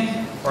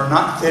convenient, or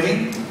not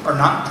fitting, or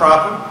not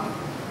proper,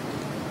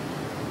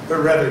 but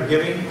rather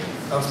giving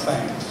of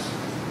thanks.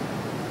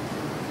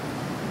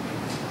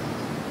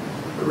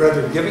 But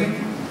rather giving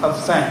of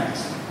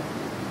thanks.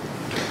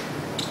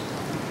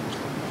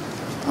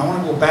 I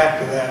want to go back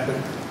to that,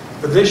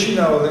 but this you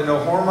know, that no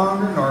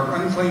whoremonger, nor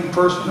unclean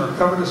person, nor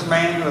covetous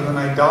man, nor an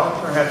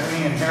idolater hath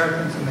any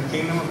inheritance in the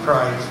kingdom of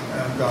Christ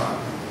and of God.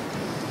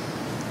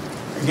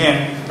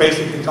 Again,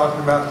 basically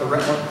talking about the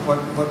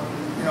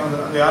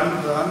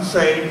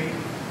unsaved.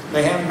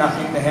 They have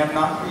nothing. They have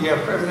not. You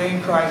have everything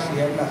in Christ.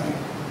 You have nothing.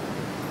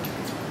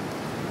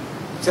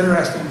 It's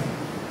interesting.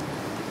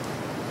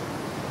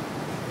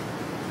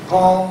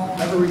 Paul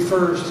never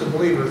refers to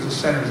believers as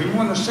sinners, even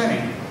when they're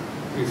sinning.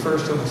 He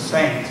refers to them as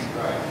saints.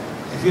 Right.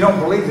 If you don't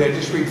believe that,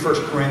 just read 1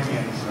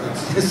 Corinthians.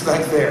 It's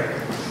like there.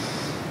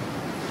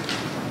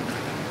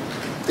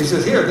 He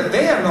says here that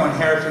they have no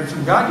inheritance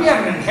from God. You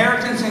have an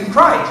inheritance in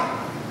Christ.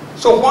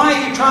 So why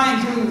are you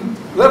trying to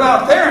live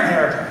out their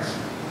inheritance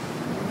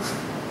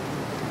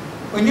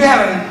when you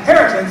have an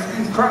inheritance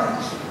in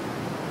Christ?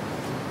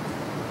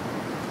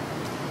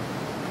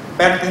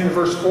 Back into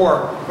verse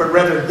 4, but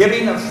rather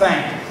giving of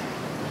thanks.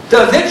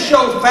 Does it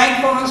show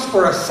thankfulness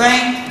for a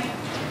saint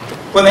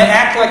when they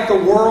act like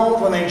the world,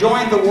 when they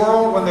join the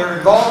world, when they're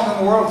involved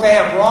in the world, if they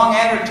have wrong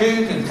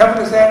attitudes and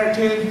covetous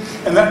attitudes,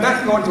 and that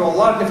can go into a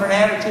lot of different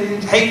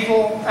attitudes,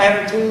 hateful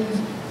attitudes,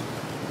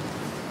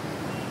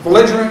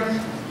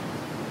 belligerent,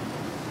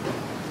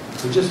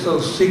 or just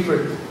those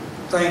secret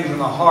things in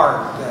the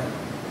heart that,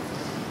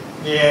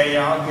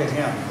 yeah, I'll get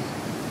him.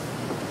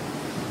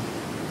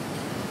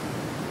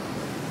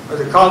 Or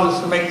they cause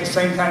us to make the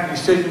same kind of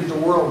decisions the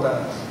world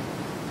does.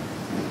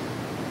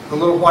 The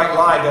little white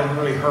lie doesn't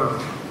really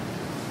hurt.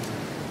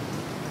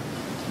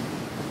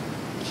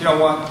 But you know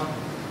what?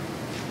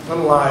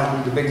 Little lies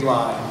lead to big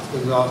lies,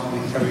 because it often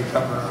be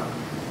covered up.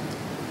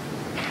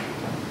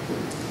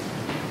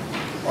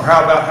 Or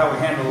how about how we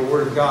handle the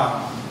Word of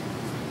God?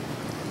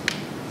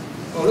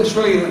 Well, this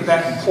really isn't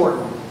that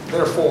important,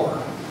 therefore.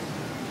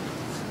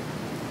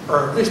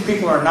 Or these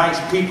people are nice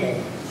people,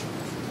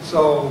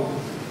 so,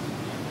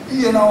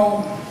 we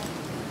don't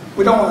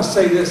want to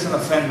say this and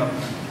offend them.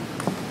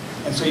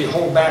 And so you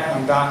hold back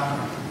on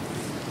doctrine.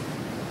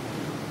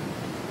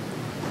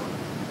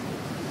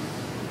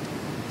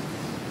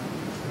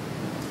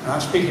 And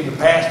I'm speaking to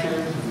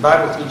pastors and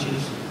Bible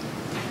teachers.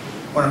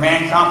 When a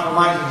man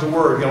compromises the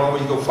Word, he'll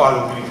always go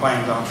farther than he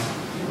plans on.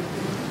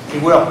 He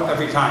will,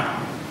 every time.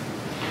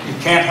 You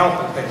can't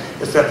help it.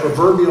 It's that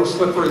proverbial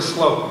slippery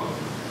slope.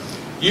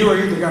 You are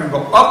either going to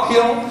go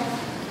uphill,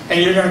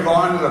 and you're going to go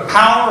under the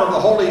power of the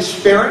Holy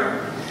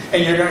Spirit,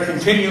 and you're going to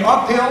continue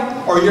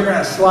uphill, or you're going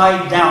to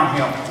slide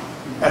downhill.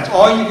 That's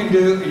all you can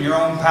do in your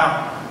own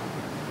power,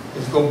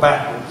 is go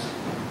backwards.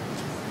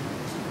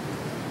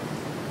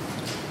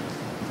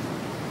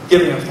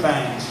 Giving of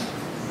thanks.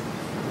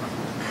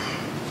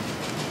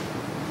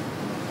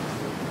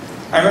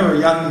 I remember a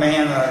young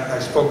man that I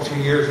spoke to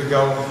years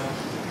ago,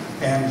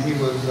 and he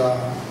was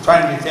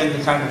trying to defend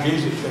the kind of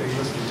music that he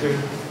listened to.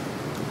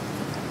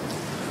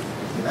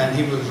 And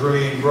he was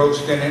really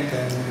engrossed in it,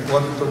 and it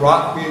wasn't the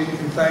rock music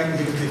and things.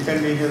 He was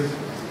defending his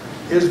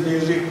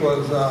music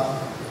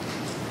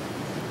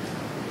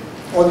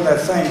wasn't that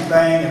same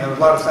thing, and there was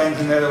a lot of things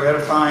in there that we had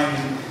to find.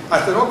 And I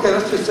said, okay,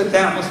 let's just sit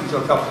down and listen to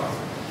a couple.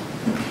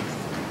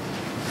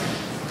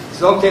 He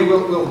said, okay,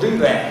 we'll do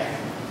that.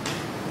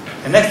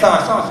 And next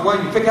time I saw him, I said, well,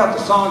 you pick out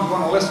the songs you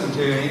want to listen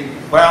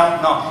to.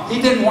 Well, no,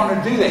 he didn't want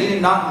to do that. He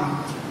did not,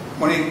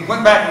 when he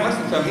went back and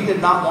listened to them, he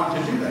did not want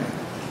to do that.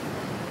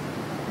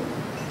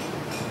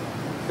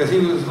 Because he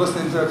was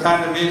listening to a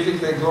kind of music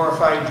that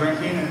glorified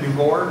drinking and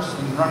divorce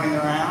and running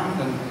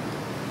around and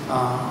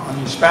on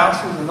your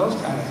spouses and those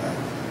kind of things.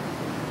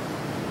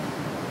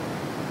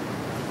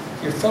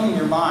 You're filling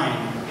your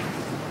mind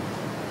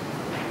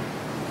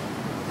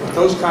with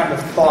those kind of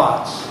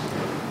thoughts.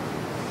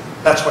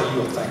 That's what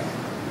you'll think.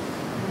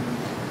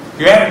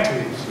 Your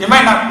attitudes ways. You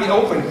might not be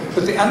open,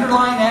 but the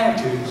underlying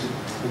attitudes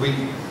will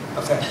be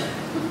affected.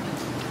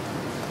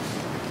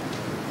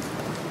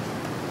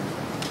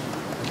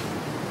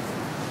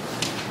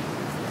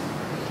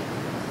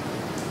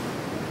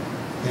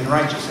 The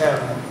righteous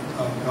have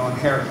no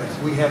inheritance.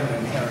 We have an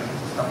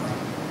inheritance, don't we?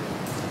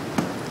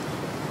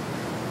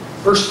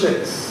 Verse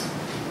 6.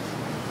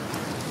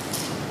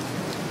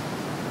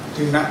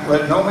 Do not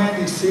let no man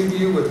deceive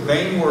you with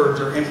vain words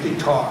or empty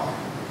talk.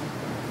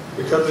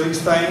 Because of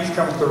these things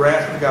cometh the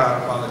wrath of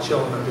God upon the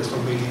children of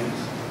disobedience.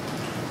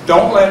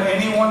 Don't let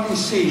anyone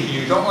deceive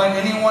you. Don't let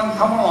anyone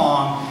come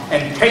along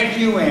and take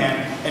you in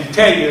and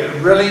tell you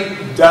it really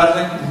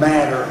doesn't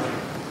matter.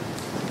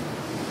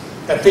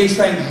 That these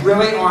things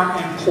really aren't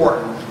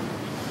important.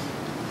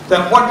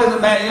 That what does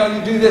it matter? You know,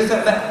 you do this,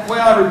 that.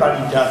 Well,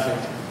 everybody does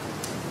it.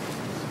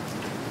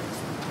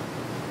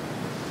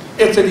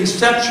 It's a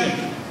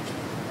deception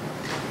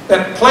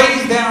that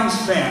plays down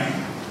sin.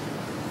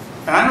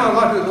 And I know a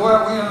lot of people,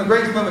 well, in the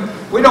grace movement,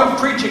 we don't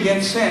preach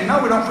against sin.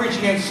 No, we don't preach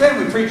against sin.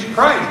 We preach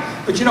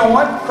Christ. But you know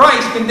what?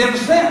 Christ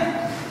condemns sin.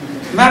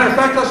 Matter of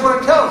fact, that's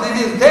what it tells us. In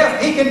His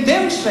death, He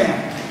condemns sin.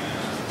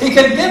 He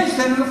condemns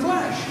sin in the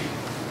flesh.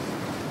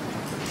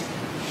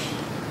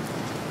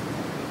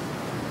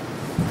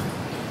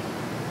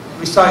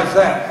 Besides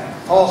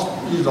that,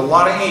 Paul used a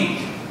lot of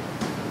ink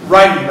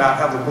writing about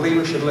how the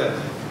believer should live.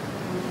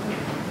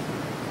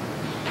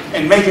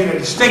 And making a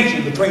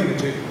distinction between the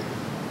two.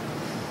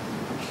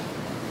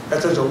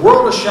 That there's a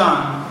world to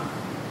shun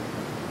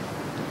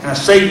and a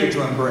Savior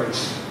to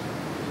embrace.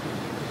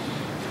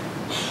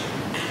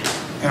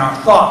 In our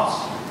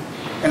thoughts,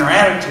 in our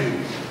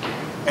attitudes,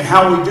 and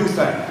how we do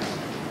things.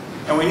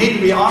 And we need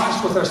to be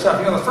honest with ourselves.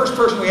 You know, the first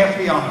person we have to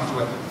be honest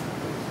with,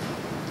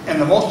 and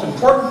the most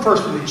important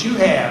person that you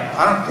have,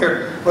 I don't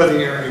care whether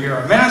you're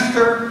a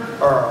minister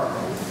or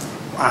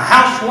a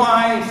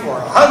housewife or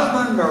a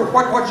husband or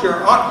what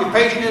your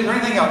occupation is or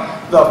anything else,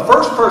 the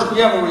first person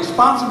you have a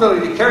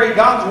responsibility to carry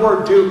God's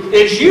Word to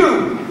is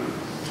you.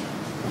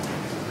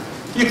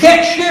 You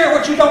can't share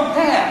what you don't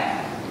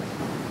have.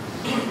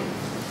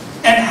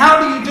 And how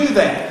do you do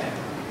that?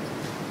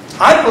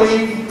 I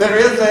believe there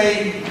is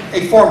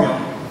a formula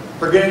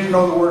for getting to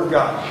know the Word of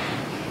God.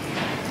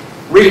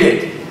 Read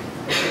it.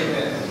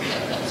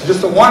 It's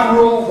just a one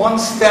rule, one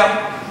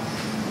step.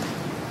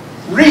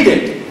 Read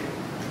it.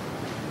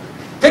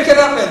 Pick it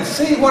up and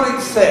see what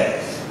it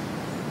says.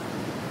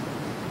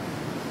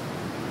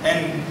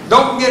 And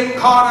don't get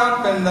caught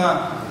up in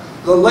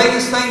the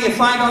latest thing you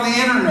find on the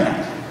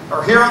internet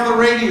or hear on the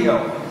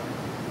radio.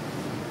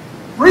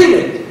 Read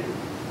it.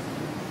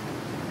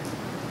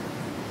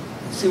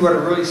 And see what it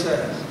really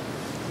says.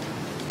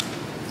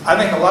 I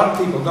think a lot of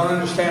people don't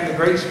understand the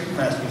grace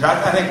message.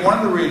 I think one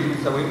of the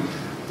reasons that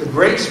the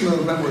grace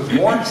movement was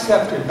more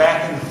accepted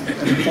back in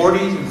the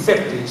 40s and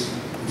 50s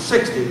and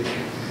 60s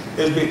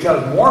is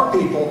because more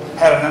people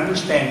had an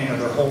understanding of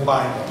their whole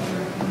Bible.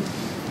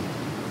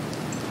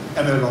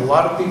 And there's a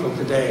lot of people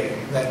today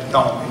that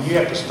don't. And you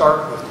have to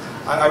start with.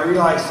 I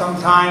realize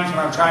sometimes when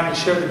I'm trying to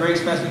share the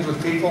grace message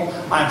with people,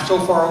 I'm so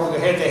far over the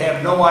head they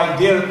have no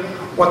idea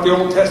what the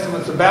Old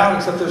Testament's about,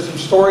 except there's some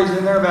stories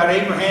in there about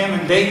Abraham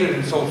and David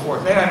and so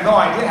forth. They have no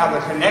idea how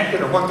they're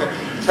connected or what they're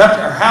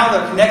or how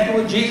they're connected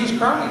with Jesus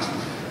Christ.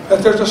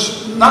 That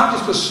there's not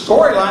just a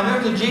storyline,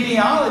 there's a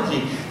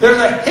genealogy. There's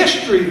a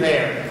history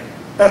there.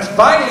 That's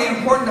vitally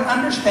important to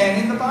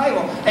understanding the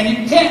Bible. And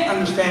you can't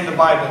understand the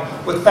Bible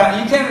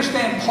without, you can't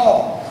understand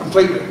Paul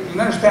completely. You can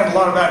understand a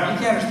lot about it. You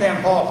can't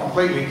understand Paul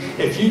completely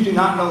if you do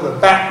not know the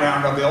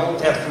background of the Old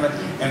Testament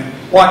and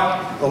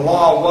what the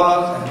law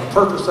was and the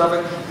purpose of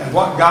it and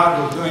what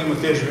God was doing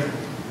with Israel.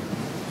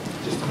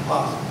 It's just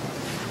impossible.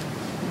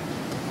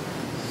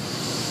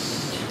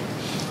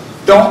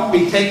 Don't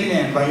be taken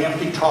in by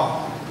empty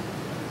talk.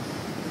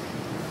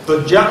 The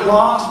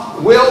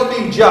lost will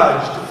be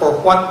judged for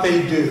what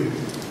they do.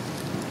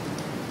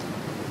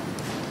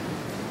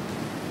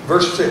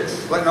 Verse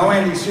 6. Let no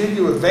man deceive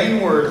you with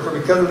vain words, for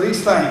because of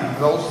these things,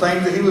 those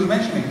things that he was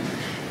mentioning,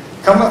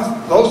 cometh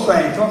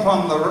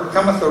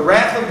the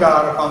wrath of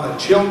God upon the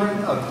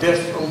children of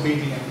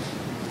disobedience.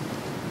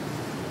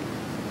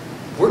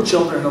 We're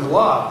children of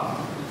love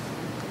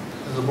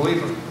as a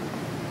believer.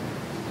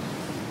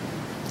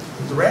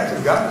 The wrath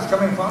of God is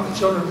coming upon the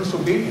children of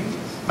disobedience.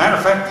 Matter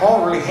of fact,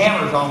 Paul really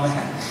hammers on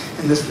that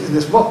in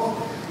this book.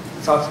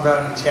 He talks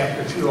about it in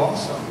chapter 2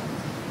 also.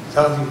 He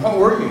tells you, what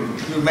were you?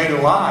 You were made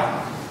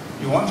alive.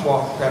 You once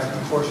walked after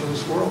the course of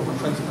this world, the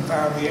prince of the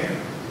power of the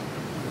air.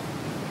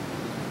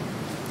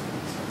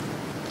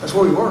 That's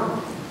where we were.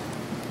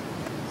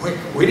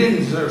 We didn't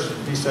deserve to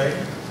be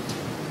saved.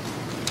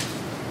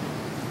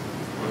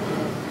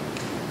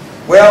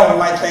 Well, we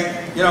might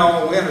think, we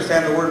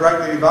understand the word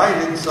rightly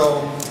divided,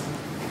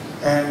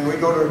 and we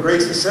go to a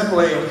grace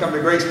assembly and we come to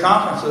grace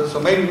conferences, so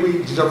maybe we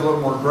deserve a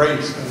little more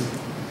grace than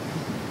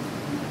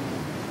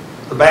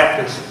the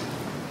Baptist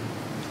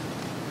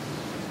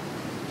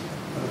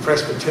and the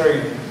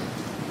Presbyterian.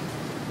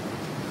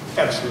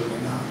 Absolutely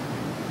not.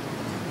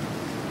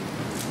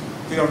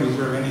 We don't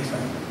deserve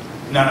anything.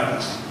 None of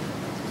us.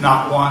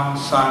 not one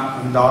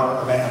son and daughter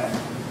of Adam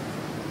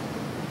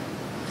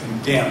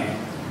condemned,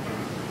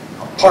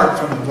 apart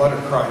from the blood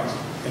of Christ,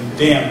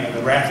 condemned, and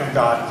the wrath of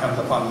God comes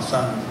upon the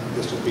son of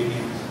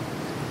disobedience.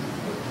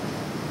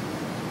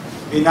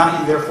 Be not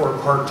ye therefore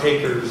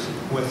partakers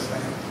with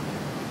them.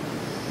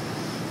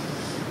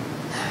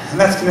 And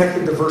that's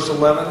connected to verse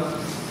 11.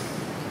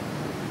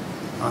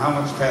 How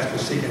much Pastor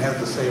Seegan has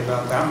to say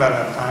about that? I'm about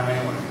out of time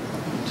anyway.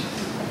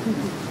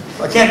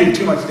 I can't do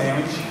too much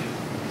damage.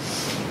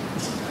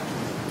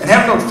 And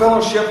have no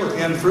fellowship with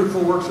the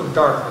unfruitful works of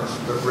darkness,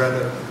 but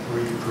rather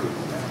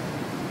reprove them.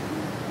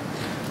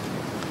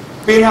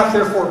 Be not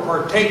therefore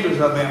partakers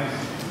of them.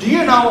 Do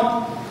you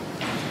know,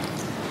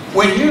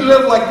 when you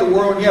live like the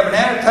world, you have an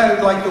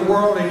attitude like the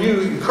world, and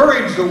you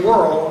encourage the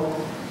world,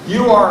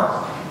 you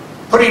are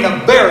putting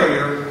a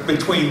barrier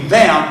between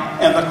them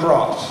and the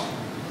cross.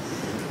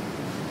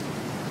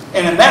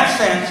 And in that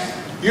sense,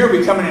 you're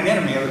becoming an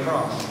enemy of the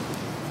cross.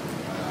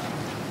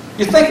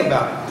 You think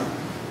about it.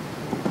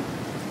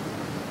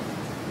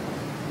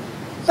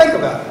 Think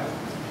about it.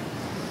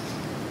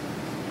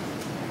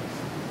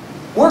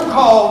 We're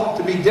called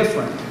to be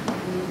different.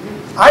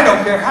 I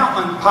don't care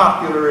how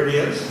unpopular it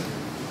is,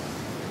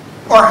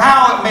 or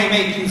how it may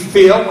make you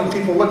feel when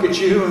people look at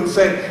you and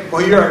say,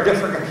 well, you're a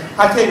different guy.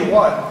 I tell you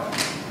what,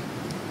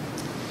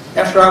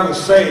 after I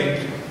was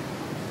saved,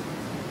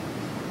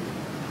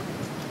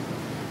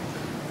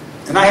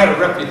 and I had a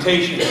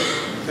reputation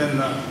in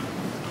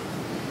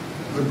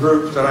the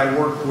groups that I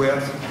worked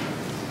with.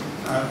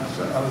 I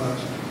was a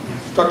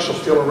structural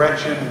steel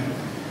erection.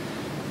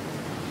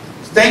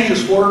 It's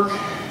dangerous work.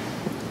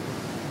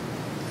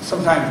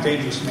 Sometimes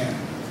dangerous men,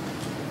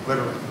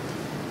 literally.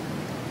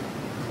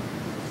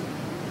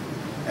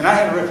 And I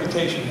had a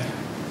reputation there.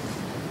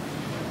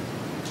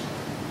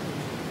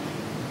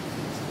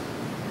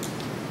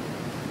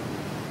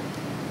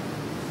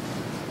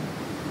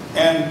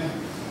 And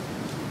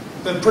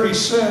then pretty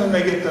soon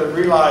they get to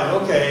realize,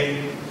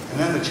 okay, and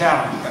then the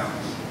challenge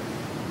comes.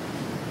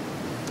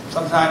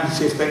 Sometimes to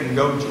see if they can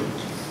goad you.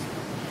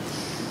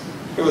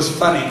 It was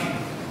funny.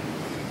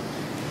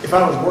 If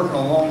I was working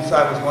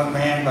alongside with one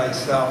man by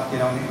himself, you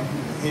know,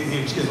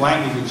 his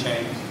language would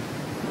change.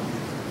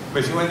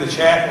 But if you went to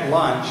chat at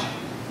lunch,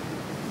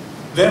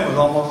 then it was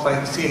almost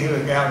like seeing who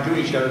would outdo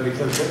each other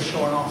because they're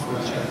showing off for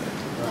each other.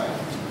 Right.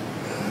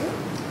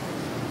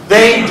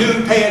 They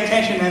do pay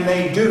attention and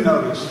they do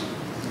notice.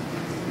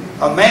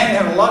 A man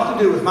had a lot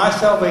to do with my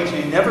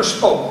salvation. He never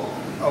spoke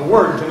a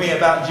word to me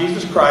about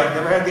Jesus Christ.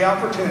 Never had the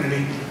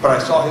opportunity, but I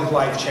saw his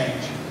life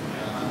change.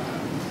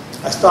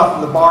 I stopped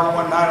in the bar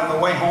one night on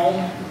the way home.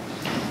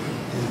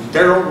 And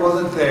Daryl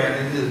wasn't there.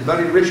 And his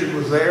buddy Richard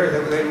was there.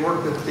 They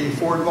worked at the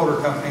Ford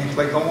Motor Company in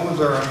Lacoma,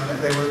 Missouri. And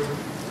they would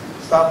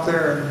stop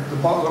there in the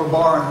little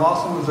bar in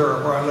Lawson,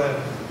 Missouri, where I lived.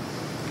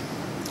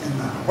 And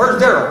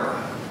where's Daryl?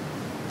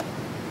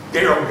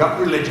 Daryl got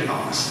religion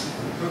on us.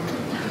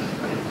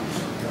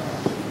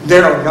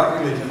 Daryl got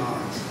religion on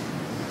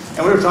us.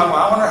 And we were talking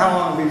about, I wonder how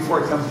long it'll be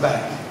before he comes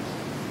back.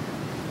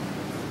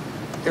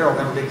 Daryl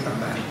never did come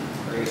back.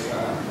 Praise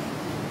God.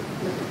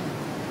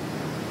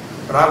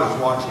 But I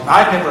was watching.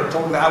 I never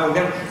told him that. I would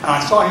never. And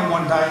I saw him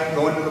one day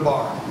go into the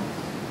bar.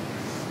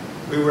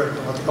 We were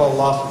at what they call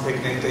Lawson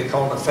Picnic. They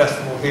called it a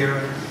festival here.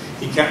 And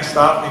he kept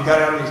stopping. He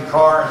got out of his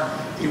car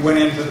and he went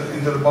into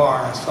the bar.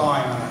 And I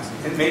saw him.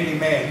 And it made me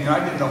mad. You know, I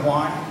didn't know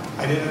why.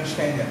 I didn't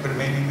understand that, but it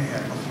made me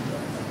mad.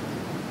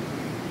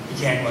 He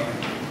can't look at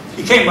me.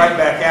 He came right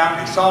back out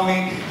and he saw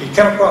me. He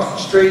came across the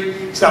street.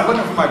 He said, I'm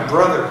looking for my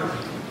brother.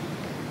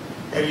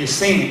 Have you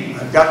seen him?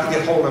 I've got to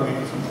get hold of him.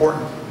 It's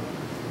important.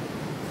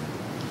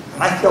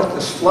 And I felt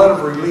this flood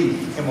of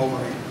relief come over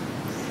me.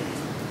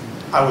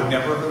 I would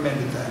never have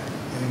amended that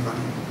to anybody.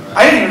 Right.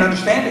 I didn't even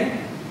understand it.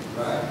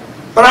 Right.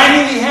 But I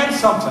knew he had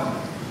something.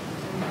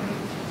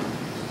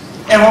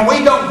 And when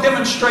we don't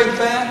demonstrate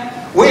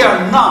that, we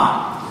are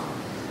not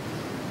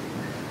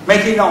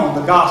making known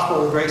the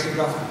gospel of the grace of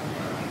God.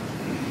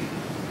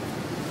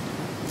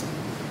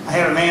 I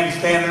had a man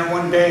stand there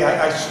one day.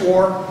 I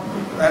swore.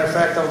 Matter of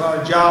fact, I was on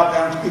a job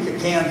down in Topeka,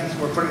 Kansas.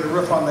 We're putting the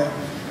roof on the,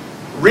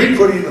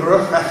 re-putting the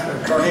roof after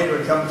the tornado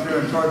had come through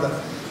and tore it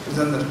was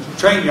in the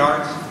train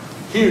yards.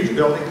 Huge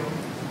building.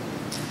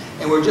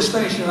 And we were just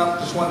finishing up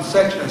this one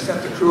section. I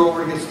sent the crew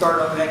over to get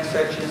started on the next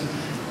section.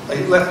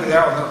 They left me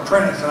there with an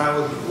apprentice, and I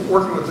was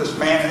working with this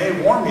man, and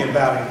they warned me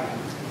about him.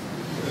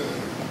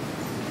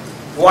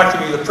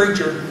 Watching me, the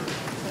preacher,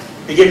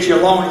 he gets you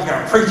alone, he's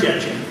going to preach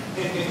at you.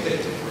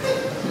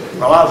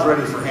 Well, I was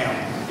ready for him.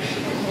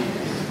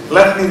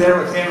 Left me there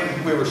with him,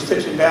 and we were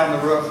stitching down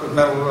the roof, the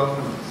metal roof,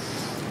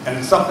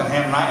 and something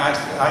happened.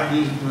 I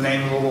used the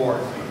name of the Lord.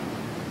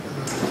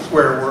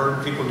 Swear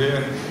word, people do.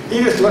 And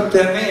he just looked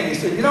at me and he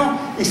said, you know,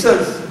 he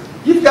says,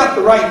 you've got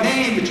the right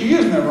name, but you're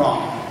using it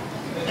wrong.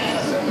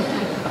 I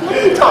said, what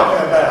are you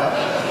talking about?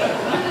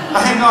 I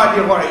had no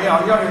idea what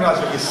you don't even know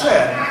what you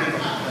said.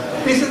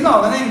 And he said,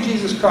 no, the name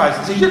Jesus Christ.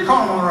 He said, you're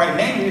calling on the right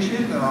name, you're just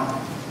using it wrong.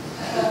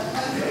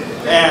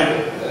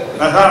 And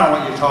I said, I don't know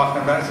what you're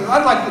talking about. He said,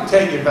 I'd like to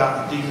tell you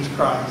about Jesus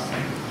Christ.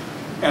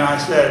 And I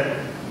said,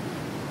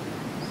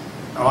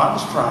 No, I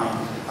was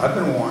trying. I've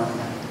been warned.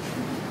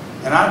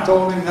 And I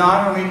told him, no,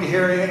 I don't need to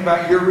hear anything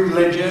about your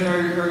religion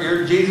or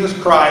your Jesus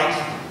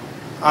Christ.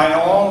 I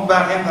know all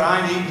about him that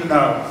I need to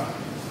know.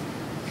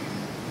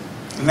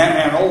 And that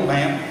man, old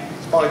man,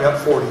 he's probably about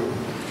 40.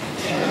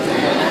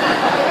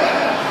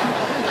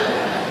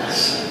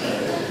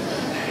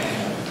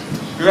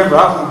 Remember,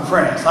 I was an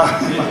apprentice. I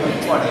was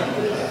like 20.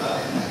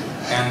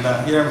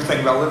 And you never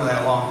think about living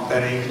that long at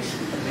that age.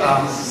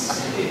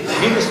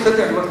 He just stood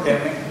there and looked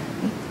at me.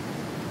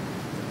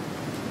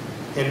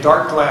 He had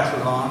dark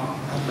glasses on,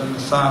 up in the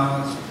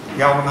sun, was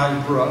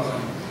galvanized roof.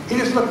 And he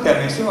just looked at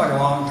me. It seemed like a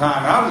long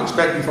time. I was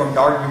expecting for him to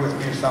argue with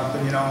me or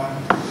something, you know.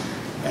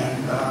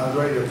 And I was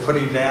ready to put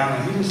him down,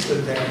 and he just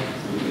stood there.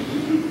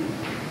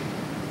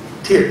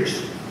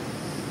 Tears.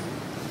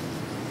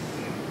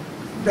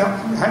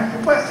 Down behind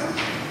your glasses.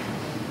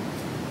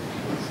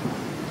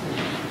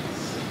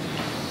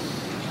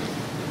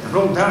 And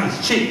rolled down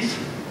his cheeks.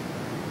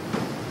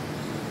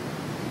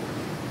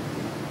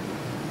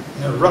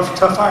 A rough,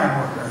 tough iron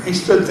worker. He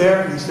stood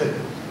there and he said,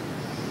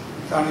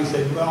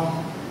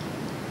 well,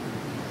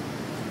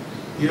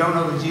 you don't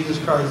know the Jesus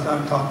Christ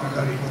I'm talking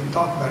about. He wouldn't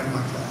talk about him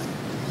like that.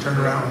 He turned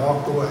around and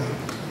walked away.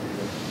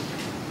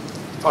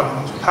 Probably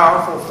the most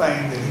powerful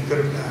thing that he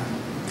could have done.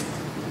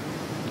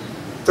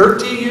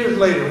 13 years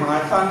later, when I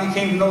finally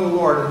came to know the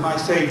Lord as my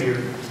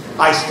Savior,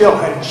 I still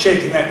hadn't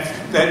shaken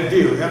that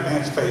view of that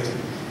man's face.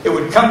 It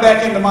would come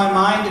back into my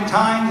mind at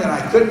times and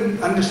I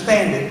couldn't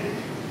understand it.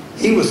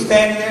 He was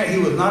standing there and he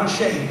was not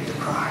ashamed to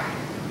cry.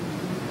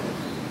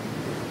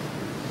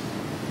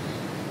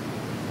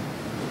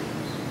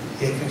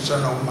 He had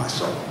concern over my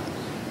soul.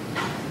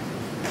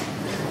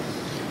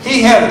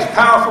 He had as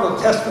powerful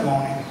a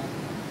testimony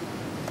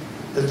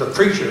as the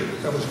preacher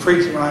that was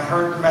preaching when I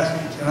heard the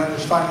message and I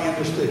just finally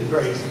understood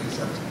grace and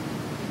acceptance.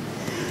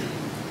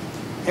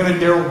 Him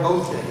and Daryl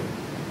both did.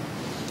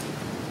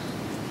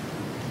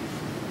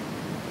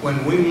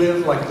 When we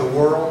live like the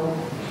world,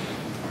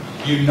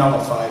 you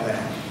nullify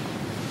that.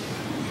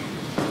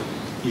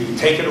 You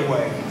take it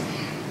away.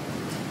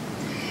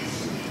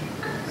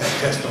 That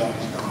testimony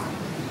is gone.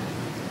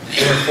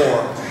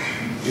 Therefore,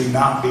 do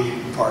not be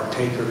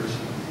partakers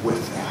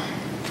with them.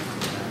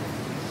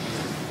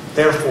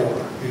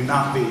 Therefore, do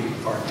not be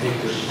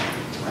partakers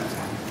with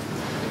them.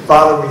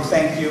 Father, we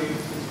thank you.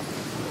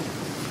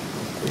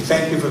 We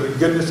thank you for the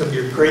goodness of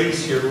your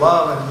grace, your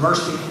love and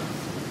mercy,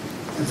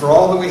 and for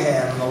all that we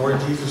have in the Lord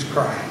Jesus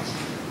Christ.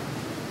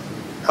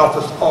 Help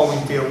us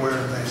always be aware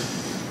of that.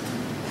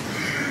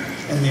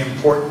 And the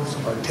importance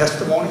of our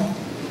testimony,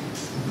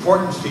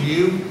 importance to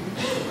you,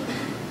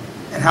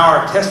 and how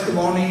our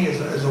testimony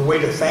is a way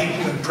to thank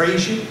you and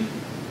praise you,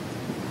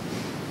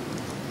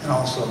 and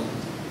also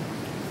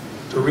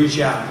to reach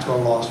out to a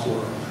lost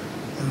world.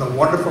 In the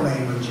wonderful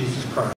name of Jesus Christ.